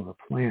value of a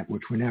plant,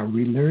 which we're now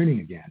relearning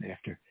again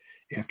after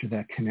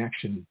that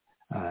connection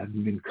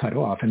been cut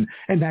off.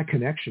 And that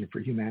connection for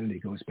humanity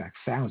goes back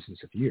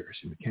thousands of years.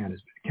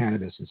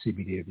 Cannabis and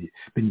CBD have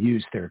been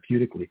used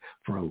therapeutically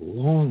for a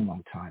long,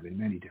 long time in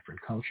many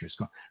different cultures,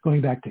 going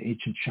back to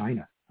ancient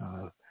China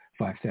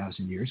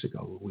 5,000 years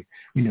ago.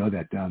 We know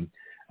that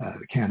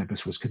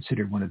cannabis was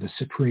considered one of the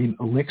supreme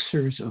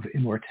elixirs of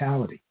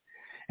immortality.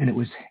 And it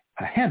was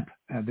hemp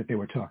that they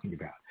were talking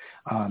about.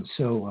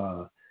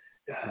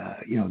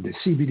 The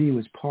CBD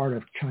was part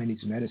of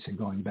Chinese medicine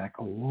going back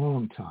a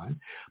long time.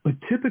 But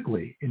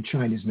typically in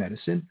Chinese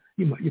medicine,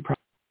 you're probably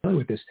familiar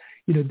with this,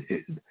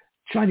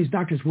 Chinese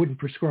doctors wouldn't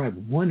prescribe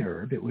one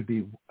herb. It would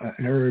be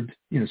an herb,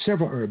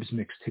 several herbs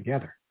mixed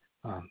together.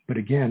 But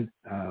again,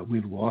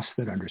 we've lost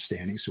that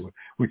understanding. So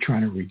we're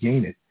trying to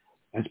regain it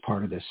as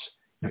part of this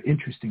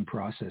interesting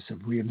process of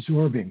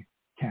reabsorbing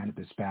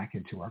cannabis back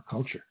into our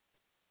culture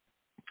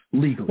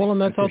legally. Well,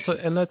 and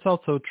that's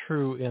also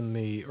true in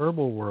the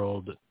herbal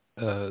world.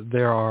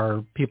 There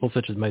are people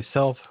such as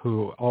myself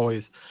who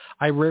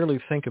I rarely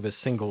think of a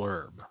single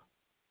herb.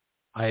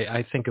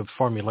 I think of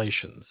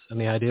formulations, and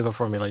the idea of a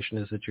formulation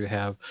is that you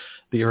have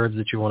the herbs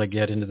that you want to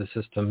get into the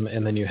system,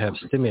 and then you have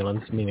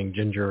stimulants, meaning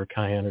ginger or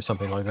cayenne or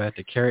something like that,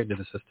 to carry it into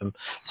the system.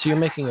 So you're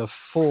making a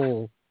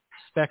full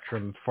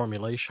spectrum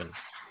formulation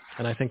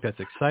And I think that's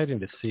exciting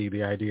to see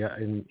the idea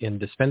in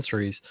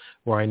dispensaries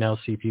where I now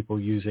see people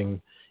using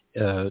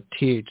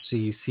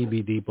THC,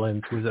 CBD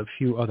blends with a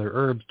few other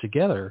herbs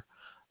together.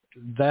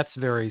 That's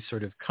very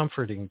sort of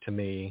comforting to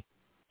me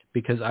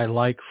because I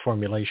like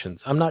formulations.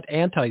 I'm not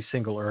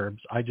anti-single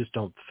herbs. I just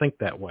don't think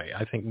that way.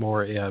 I think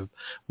more of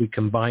we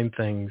combine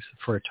things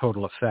for a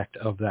total effect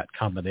of that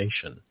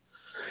combination.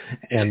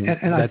 And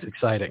that's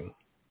exciting.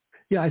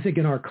 Yeah, I think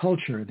in our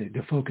culture,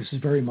 the focus is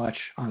very much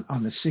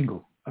on the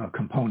single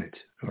component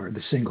or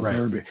the single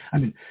herb. I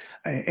mean,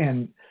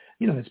 and,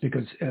 you know, that's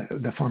because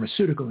the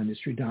pharmaceutical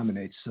industry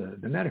dominates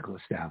the medical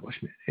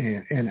establishment.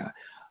 And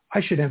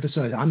I should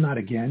emphasize, I'm not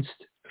against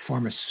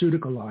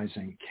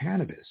pharmaceuticalizing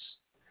cannabis.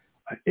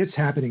 It's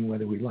happening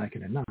whether we like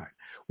it or not.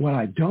 What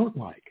I don't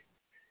like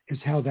is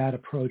how that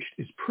approach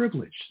is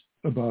privileged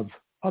above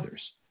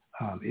others.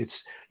 It's,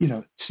 you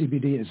know,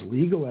 CBD is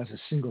legal as a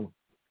single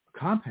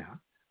compound,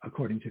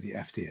 according to the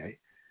FDA.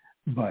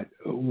 But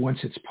once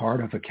it's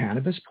part of a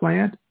cannabis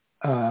plant,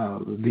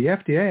 the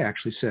FDA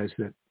actually says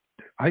that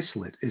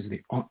isolate is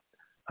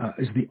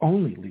the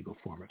only legal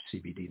form of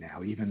CBD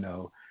now, even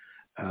though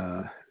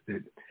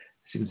it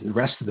seems the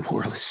rest of the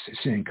world is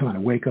saying, come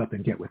on, wake up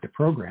and get with the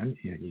program.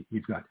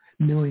 You've got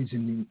millions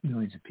and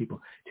millions of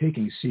people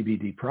taking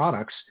CBD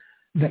products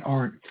that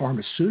aren't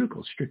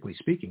pharmaceuticals, strictly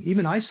speaking,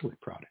 even isolate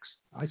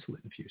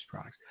infused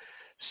products.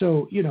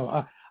 So, you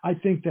know, I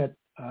think that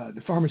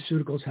the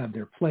pharmaceuticals have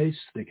their place.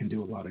 They can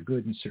do a lot of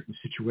good in certain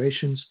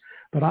situations,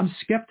 but I'm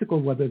skeptical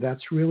whether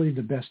that's really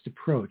the best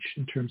approach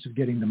in terms of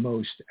getting the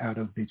most out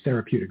of the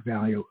therapeutic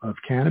value of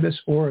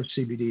cannabis or of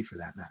CBD for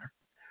that matter.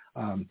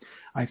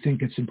 I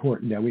think it's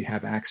important that we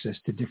have access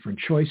to different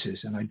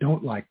choices, and I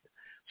don't like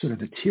sort of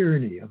the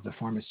tyranny of the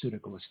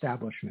pharmaceutical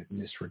establishment in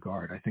this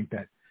regard. I think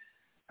that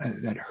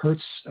that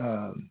hurts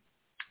us.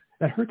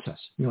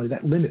 You know,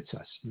 that limits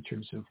us in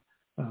terms of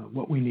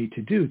what we need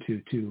to do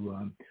to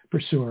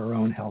pursue our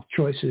own health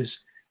choices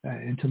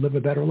and to live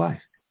a better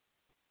life.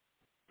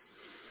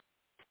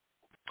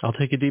 I'll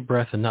take a deep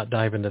breath and not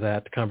dive into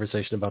that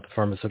conversation about the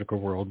pharmaceutical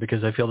world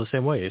because I feel the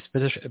same way,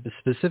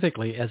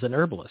 specifically as an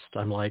herbalist.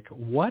 I'm like,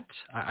 what?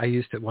 I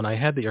used to, when I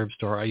had the herb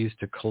store, I used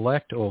to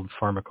collect old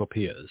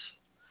pharmacopoeias.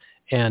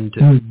 And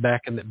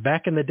back in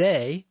the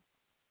day,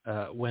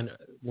 when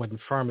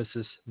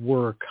pharmacists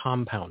were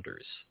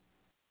compounders,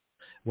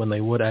 when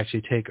they would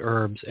actually take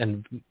herbs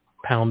and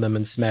pound them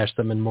and smash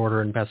them and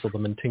mortar and pestle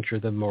them and tincture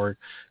them or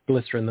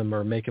glycerin them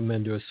or make them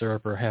into a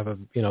syrup or have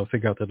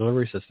figure out the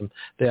delivery system,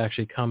 they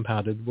actually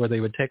compounded where they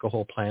would take a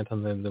whole plant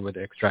and then they would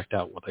extract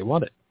out what they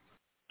wanted.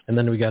 And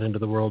then we got into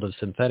the world of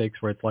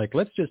synthetics where it's like,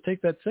 let's just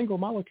take that single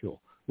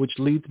molecule, which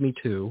leads me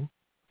to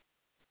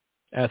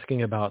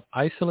asking about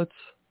isolates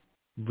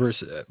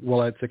versus,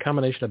 well, it's a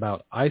combination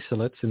about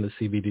isolates in the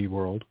CBD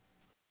world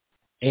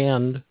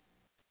and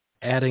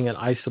adding an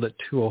isolate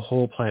to a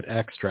whole plant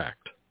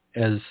extract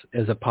as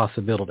a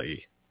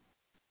possibility.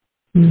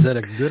 Is that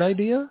a good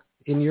idea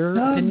in your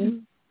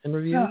opinion and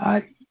review?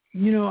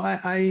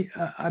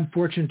 I'm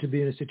fortunate to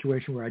be in a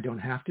situation where I don't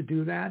have to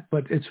do that,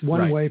 but it's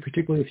one way,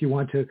 particularly if you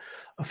want to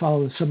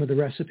follow some of the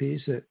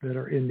recipes that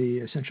are in the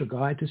Essential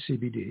Guide to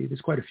CBD.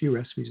 There's quite a few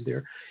recipes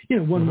there. You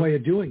know, one way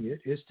of doing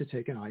it is to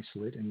take an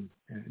isolate and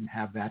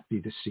have that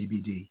be the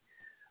CBD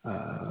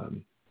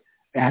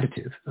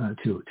additive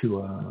to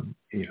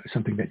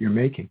something that you're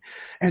making.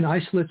 And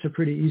isolates are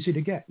pretty easy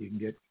to get. You can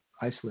get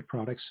isolate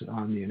products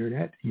on the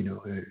internet,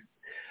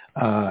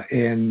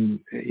 and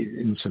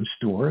in some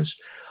stores.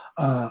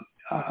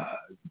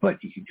 But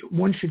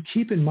one should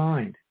keep in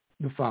mind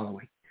the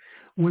following.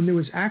 When there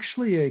was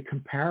actually a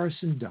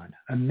comparison done,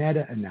 a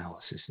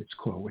meta-analysis it's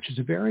called, which is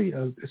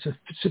it's a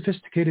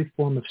sophisticated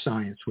form of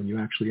science when you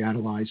actually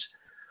analyze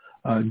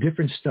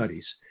different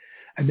studies.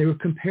 And they were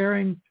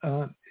comparing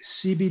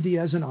CBD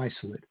as an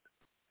isolate,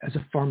 as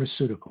a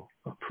pharmaceutical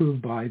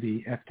approved by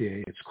the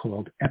FDA. It's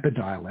called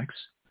Epidiolex.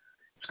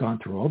 It's gone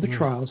through all the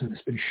trials and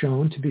it's been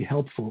shown to be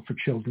helpful for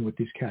children with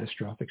these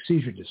catastrophic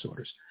seizure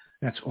disorders.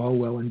 That's all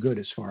well and good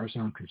as far as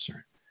I'm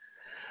concerned.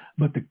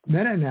 But the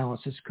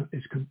meta-analysis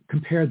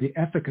compared the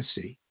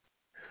efficacy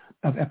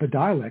of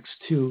Epidiolex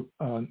to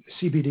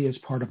CBD as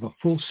part of a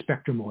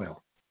full-spectrum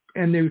oil.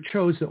 And they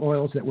chose the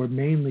oils that were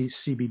mainly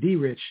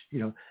CBD-rich,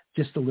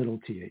 just a little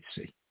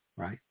THC,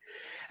 right?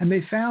 And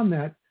they found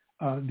that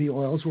the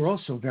oils were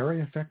also very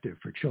effective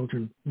for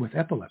children with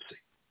epilepsy.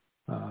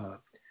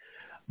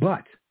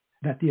 But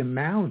that the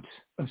amount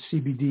of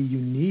CBD you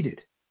needed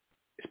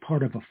as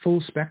part of a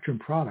full spectrum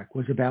product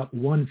was about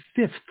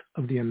 1/5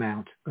 of the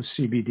amount of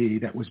CBD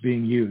that was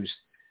being used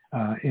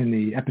in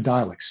the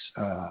Epidiolex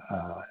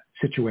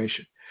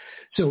situation.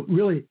 So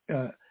really,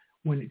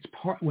 when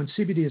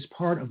CBD is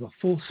part of a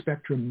full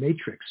spectrum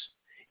matrix,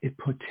 it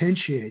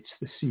potentiates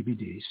the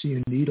CBD. So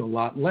you need a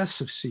lot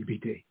less of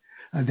CBD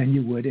than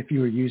you would if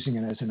you were using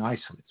it as an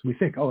isolate. So we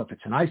think, if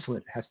it's an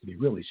isolate, it has to be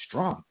really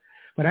strong.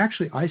 But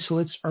actually,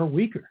 isolates are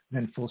weaker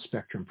than full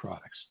spectrum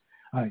products.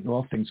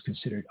 All things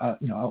considered,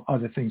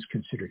 other things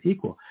considered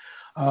equal.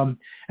 And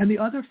the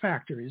other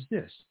factor is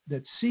this,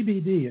 that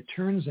CBD, it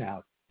turns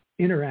out,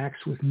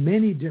 interacts with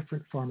many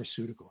different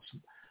pharmaceuticals.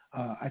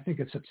 I think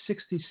it's up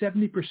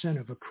 60-70%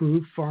 of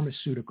approved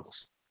pharmaceuticals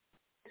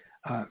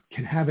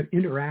can have an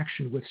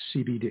interaction with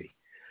CBD.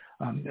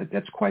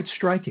 That's quite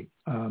striking.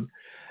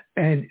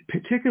 And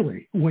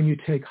particularly when you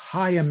take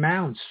high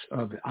amounts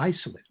of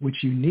isolate,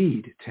 which you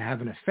need to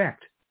have an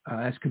effect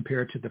as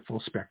compared to the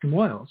full spectrum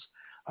oils,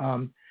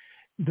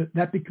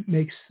 that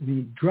makes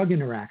the drug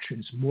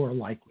interactions more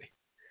likely.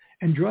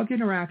 And drug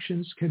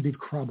interactions can be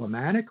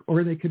problematic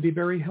or they can be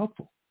very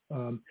helpful.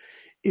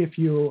 If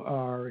you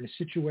are in a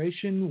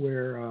situation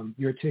where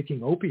you're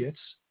taking opiates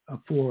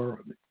to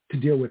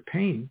deal with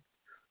pain,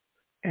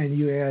 and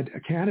you add a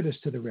cannabis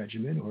to the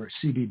regimen or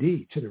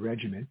CBD to the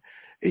regimen,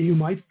 you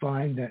might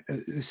find that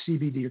the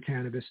CBD or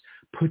cannabis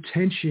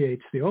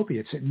potentiates the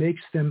opiates. It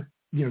makes them,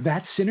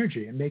 that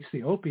synergy, it makes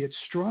the opiates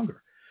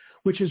stronger,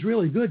 which is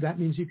really good. That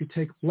means you could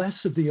take less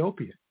of the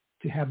opiate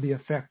to have the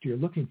effect you're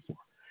looking for.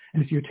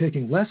 And if you're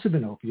taking less of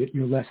an opiate,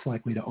 you're less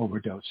likely to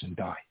overdose and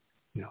die.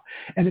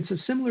 And it's a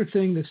similar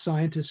thing that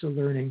scientists are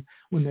learning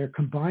when they're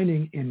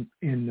combining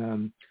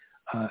in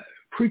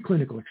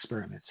preclinical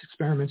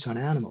experiments on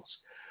animals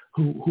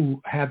who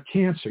have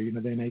cancer.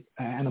 They make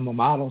animal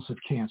models of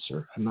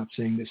cancer. I'm not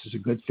saying this is a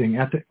good thing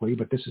ethically,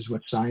 but this is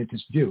what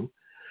scientists do.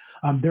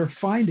 They're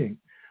finding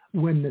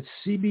when the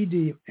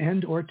CBD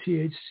and or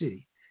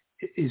THC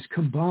is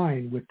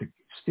combined with the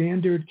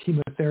standard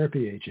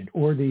chemotherapy agent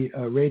or the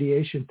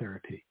radiation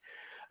therapy,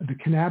 the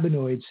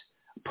cannabinoids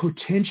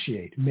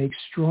potentiate, make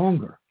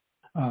stronger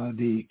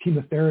the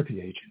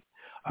chemotherapy agent.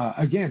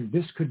 Again,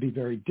 this could be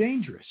very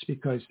dangerous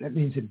because that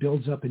means it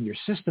builds up in your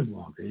system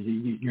longer.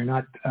 You're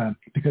not,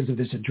 because of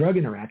this drug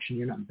interaction,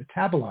 you're not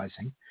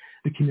metabolizing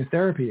the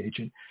chemotherapy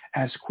agent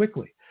as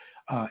quickly.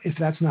 If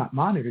that's not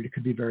monitored, it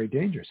could be very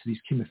dangerous.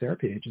 These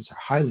chemotherapy agents are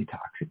highly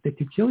toxic. They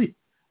could kill you.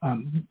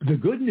 The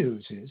good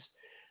news is,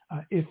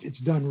 if it's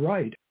done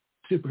right,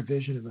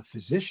 supervision of a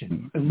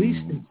physician, at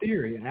least in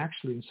theory, and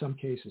actually in some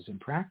cases in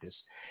practice,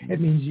 it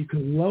means you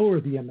can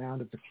lower the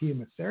amount of the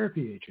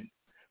chemotherapy agent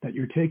that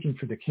you're taking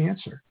for the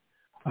cancer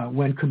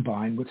when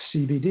combined with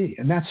CBD.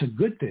 And that's a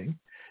good thing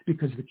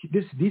because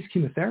these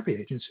chemotherapy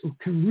agents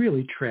can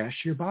really trash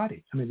your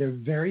body. I mean, they're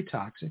very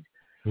toxic.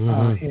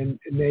 And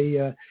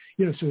they,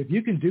 so if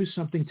you can do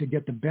something to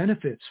get the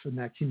benefits from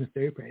that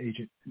chemotherapy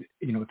agent,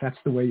 if that's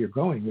the way you're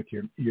going with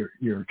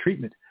your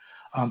treatment,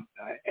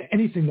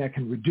 anything that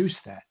can reduce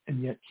that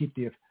and yet keep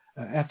the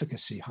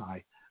efficacy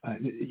high,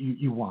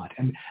 you want.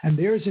 And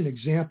there's an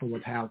example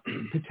of how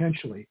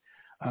potentially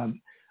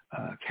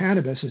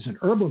cannabis as an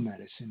herbal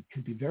medicine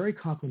can be very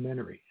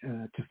complementary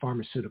to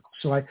pharmaceuticals.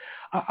 So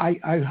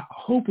I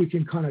hope we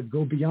can kind of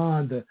go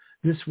beyond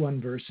this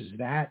one versus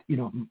that.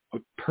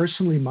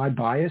 Personally, my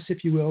bias,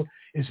 if you will,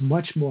 is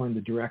much more in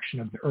the direction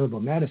of the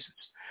herbal medicines.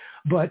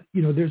 But,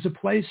 there's a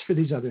place for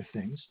these other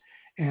things.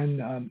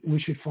 And we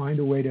should find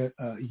a way to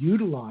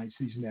utilize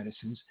these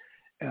medicines,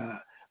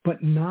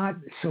 but not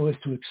so as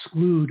to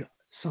exclude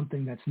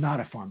something that's not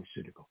a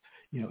pharmaceutical.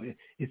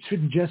 It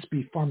shouldn't just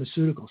be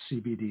pharmaceutical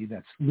CBD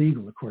that's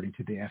legal according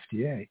to the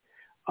FDA.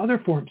 Other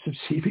forms of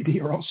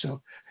CBD are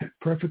also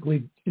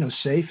perfectly,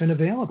 safe and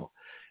available.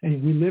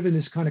 And we live in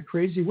this kind of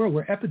crazy world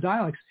where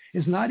Epidiolex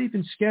is not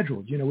even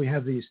scheduled. We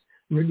have these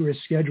rigorous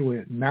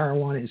scheduling.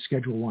 Marijuana is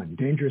Schedule 1,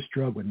 dangerous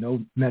drug with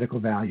no medical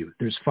value.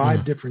 There's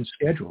 5 different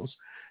schedules.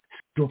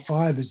 Schedule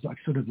 5 is like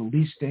sort of the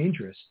least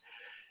dangerous.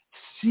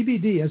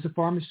 CBD as a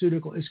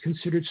pharmaceutical is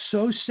considered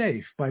so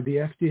safe by the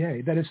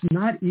FDA that it's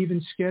not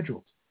even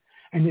scheduled.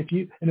 And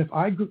if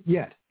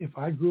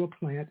I grew a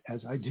plant as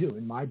I do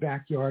in my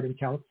backyard in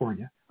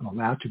California, I'm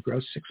allowed to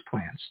grow 6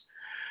 plants.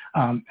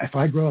 If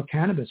I grow a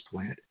cannabis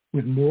plant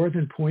with more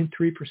than 0.3%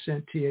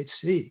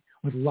 THC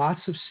with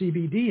lots of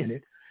CBD in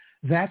it,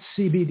 that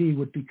CBD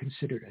would be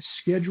considered a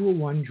Schedule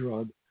 1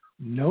 drug,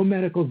 no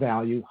medical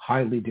value,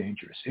 highly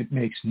dangerous. It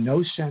makes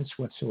no sense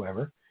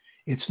whatsoever.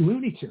 It's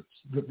Looney Tunes,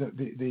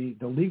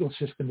 the legal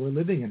system we're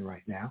living in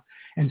right now.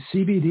 And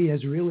CBD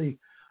has really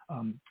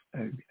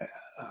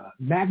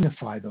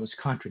magnified those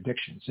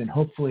contradictions and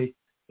hopefully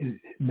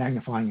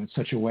magnifying in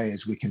such a way as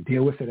we can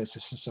deal with it as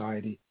a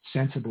society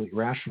sensibly,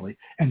 rationally,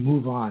 and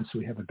move on so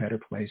we have a better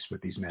place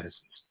with these medicines.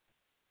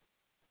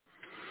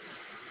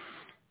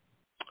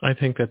 I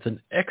think that's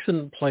an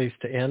excellent place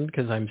to end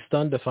because I'm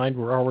stunned to find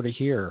we're already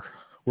here.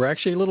 We're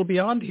actually a little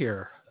beyond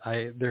here.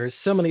 There are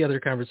so many other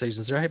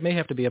conversations. There may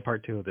have to be a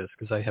part 2 of this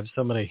because I have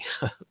so many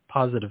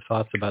positive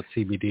thoughts about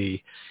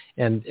CBD.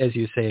 And as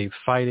you say,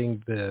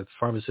 fighting the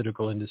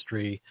pharmaceutical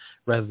industry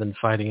rather than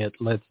fighting it,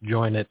 let's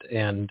join it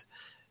and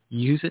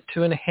use it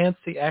to enhance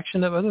the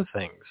action of other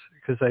things.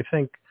 Because I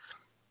think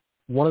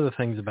one of the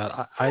things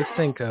I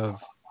think of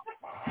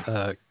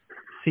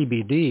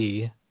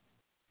CBD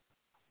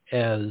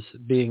as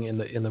being in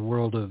the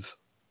world of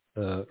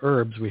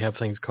herbs. We have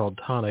things called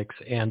tonics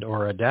and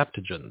or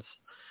adaptogens.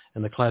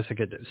 And the classic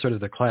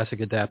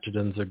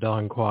adaptogens are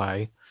dong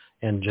quai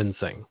and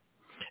ginseng.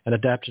 An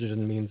adaptogen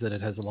means that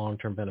it has a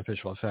long-term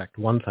beneficial effect,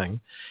 one thing.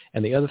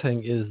 And the other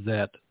thing is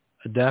that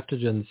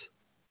adaptogens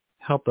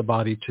help the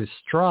body to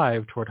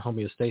strive toward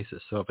homeostasis.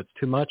 So if it's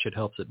too much, it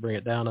helps it bring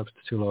it down. If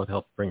it's too low, it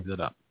helps brings it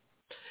up.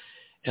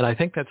 And I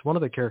think that's one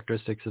of the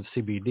characteristics of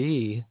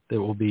CBD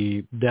that will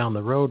be down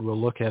the road. We'll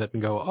look at it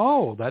and go,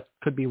 oh, that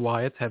could be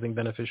why it's having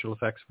beneficial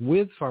effects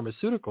with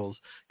pharmaceuticals,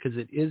 because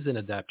it is an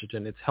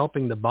adaptogen. It's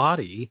helping the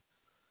body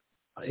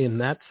in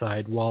that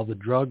side while the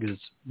drug is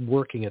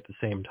working at the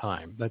same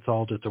time. That's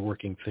all just a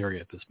working theory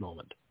at this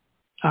moment.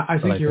 I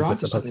think you're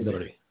onto something.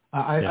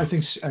 I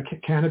think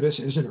cannabis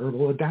is an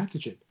herbal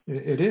adaptogen.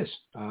 It is.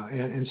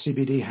 And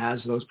CBD has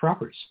those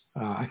properties.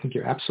 I think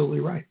you're absolutely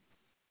right.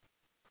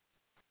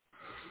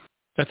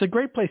 That's a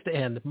great place to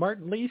end.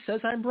 Martin Lee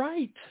says I'm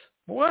right.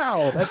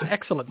 Wow, that's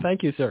excellent.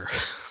 Thank you, sir.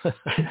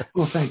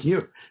 Well, thank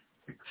you.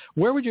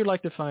 Where would you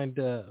like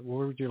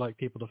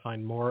people to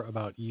find more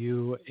about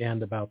you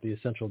and about the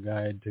Essential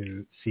Guide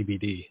to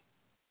CBD?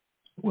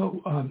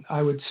 Well,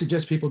 I would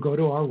suggest people go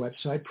to our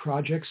website,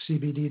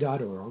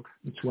 projectcbd.org.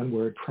 It's one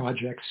word,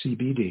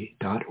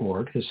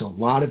 projectcbd.org. There's a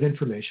lot of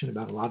information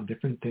about a lot of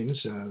different things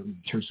in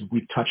terms of,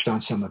 we've touched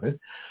on some of it.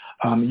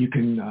 You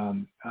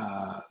can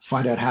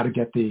find out how to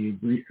get the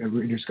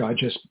Reader's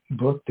Digest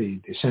book, the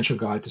Essential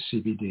Guide to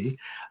CBD.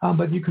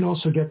 But you can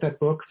also get that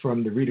book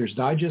from the Reader's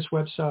Digest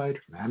website,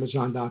 from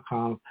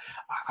Amazon.com.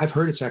 I've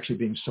heard it's actually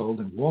being sold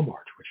in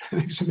Walmart, which I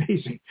think is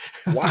amazing.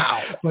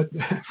 Wow. But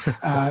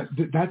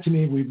that to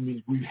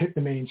me, we've hit the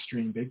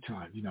mainstream big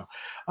time.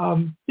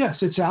 Yes,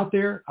 it's out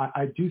there.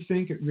 I do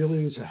think it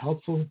really is a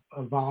helpful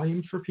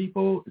volume for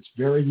people. It's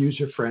very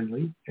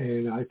user-friendly,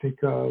 and I think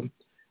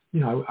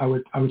I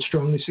would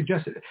strongly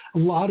suggest it. A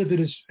lot of it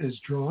is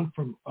drawn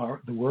from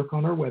the work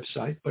on our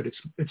website, but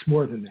it's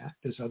more than that.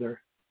 There's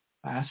other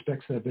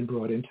aspects that have been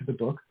brought into the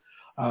book.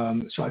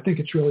 So I think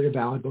it's really a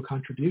valuable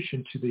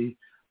contribution to the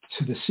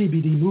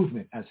CBD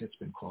movement, as it's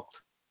been called.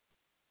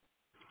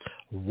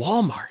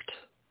 Walmart.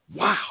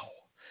 Wow.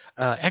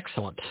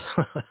 Excellent.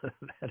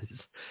 That is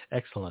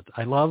excellent.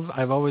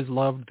 I've always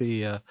loved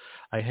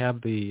I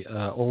have the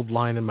old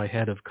line in my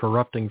head of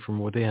corrupting from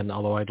within,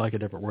 although I'd like a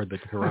different word than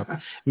corrupt.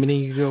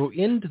 Meaning you go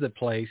into the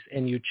place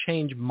and you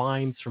change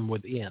minds from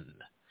within.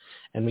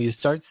 And when you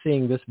start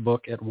seeing this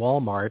book at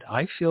Walmart,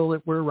 I feel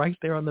that we're right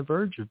there on the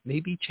verge of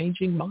maybe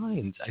changing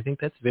minds. I think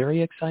that's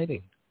very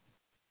exciting.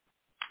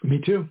 Me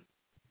too.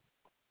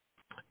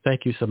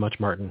 Thank you so much,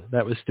 Martin.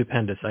 That was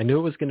stupendous. I knew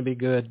it was going to be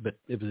good, but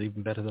it was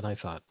even better than I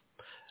thought.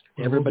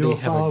 Everybody we'll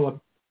do a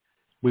follow-up.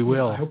 We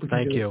will. I hope we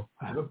Thank you.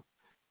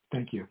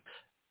 Thank you.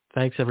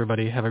 Thanks,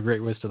 everybody. Have a great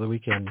rest of the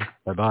weekend.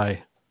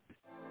 Bye-bye.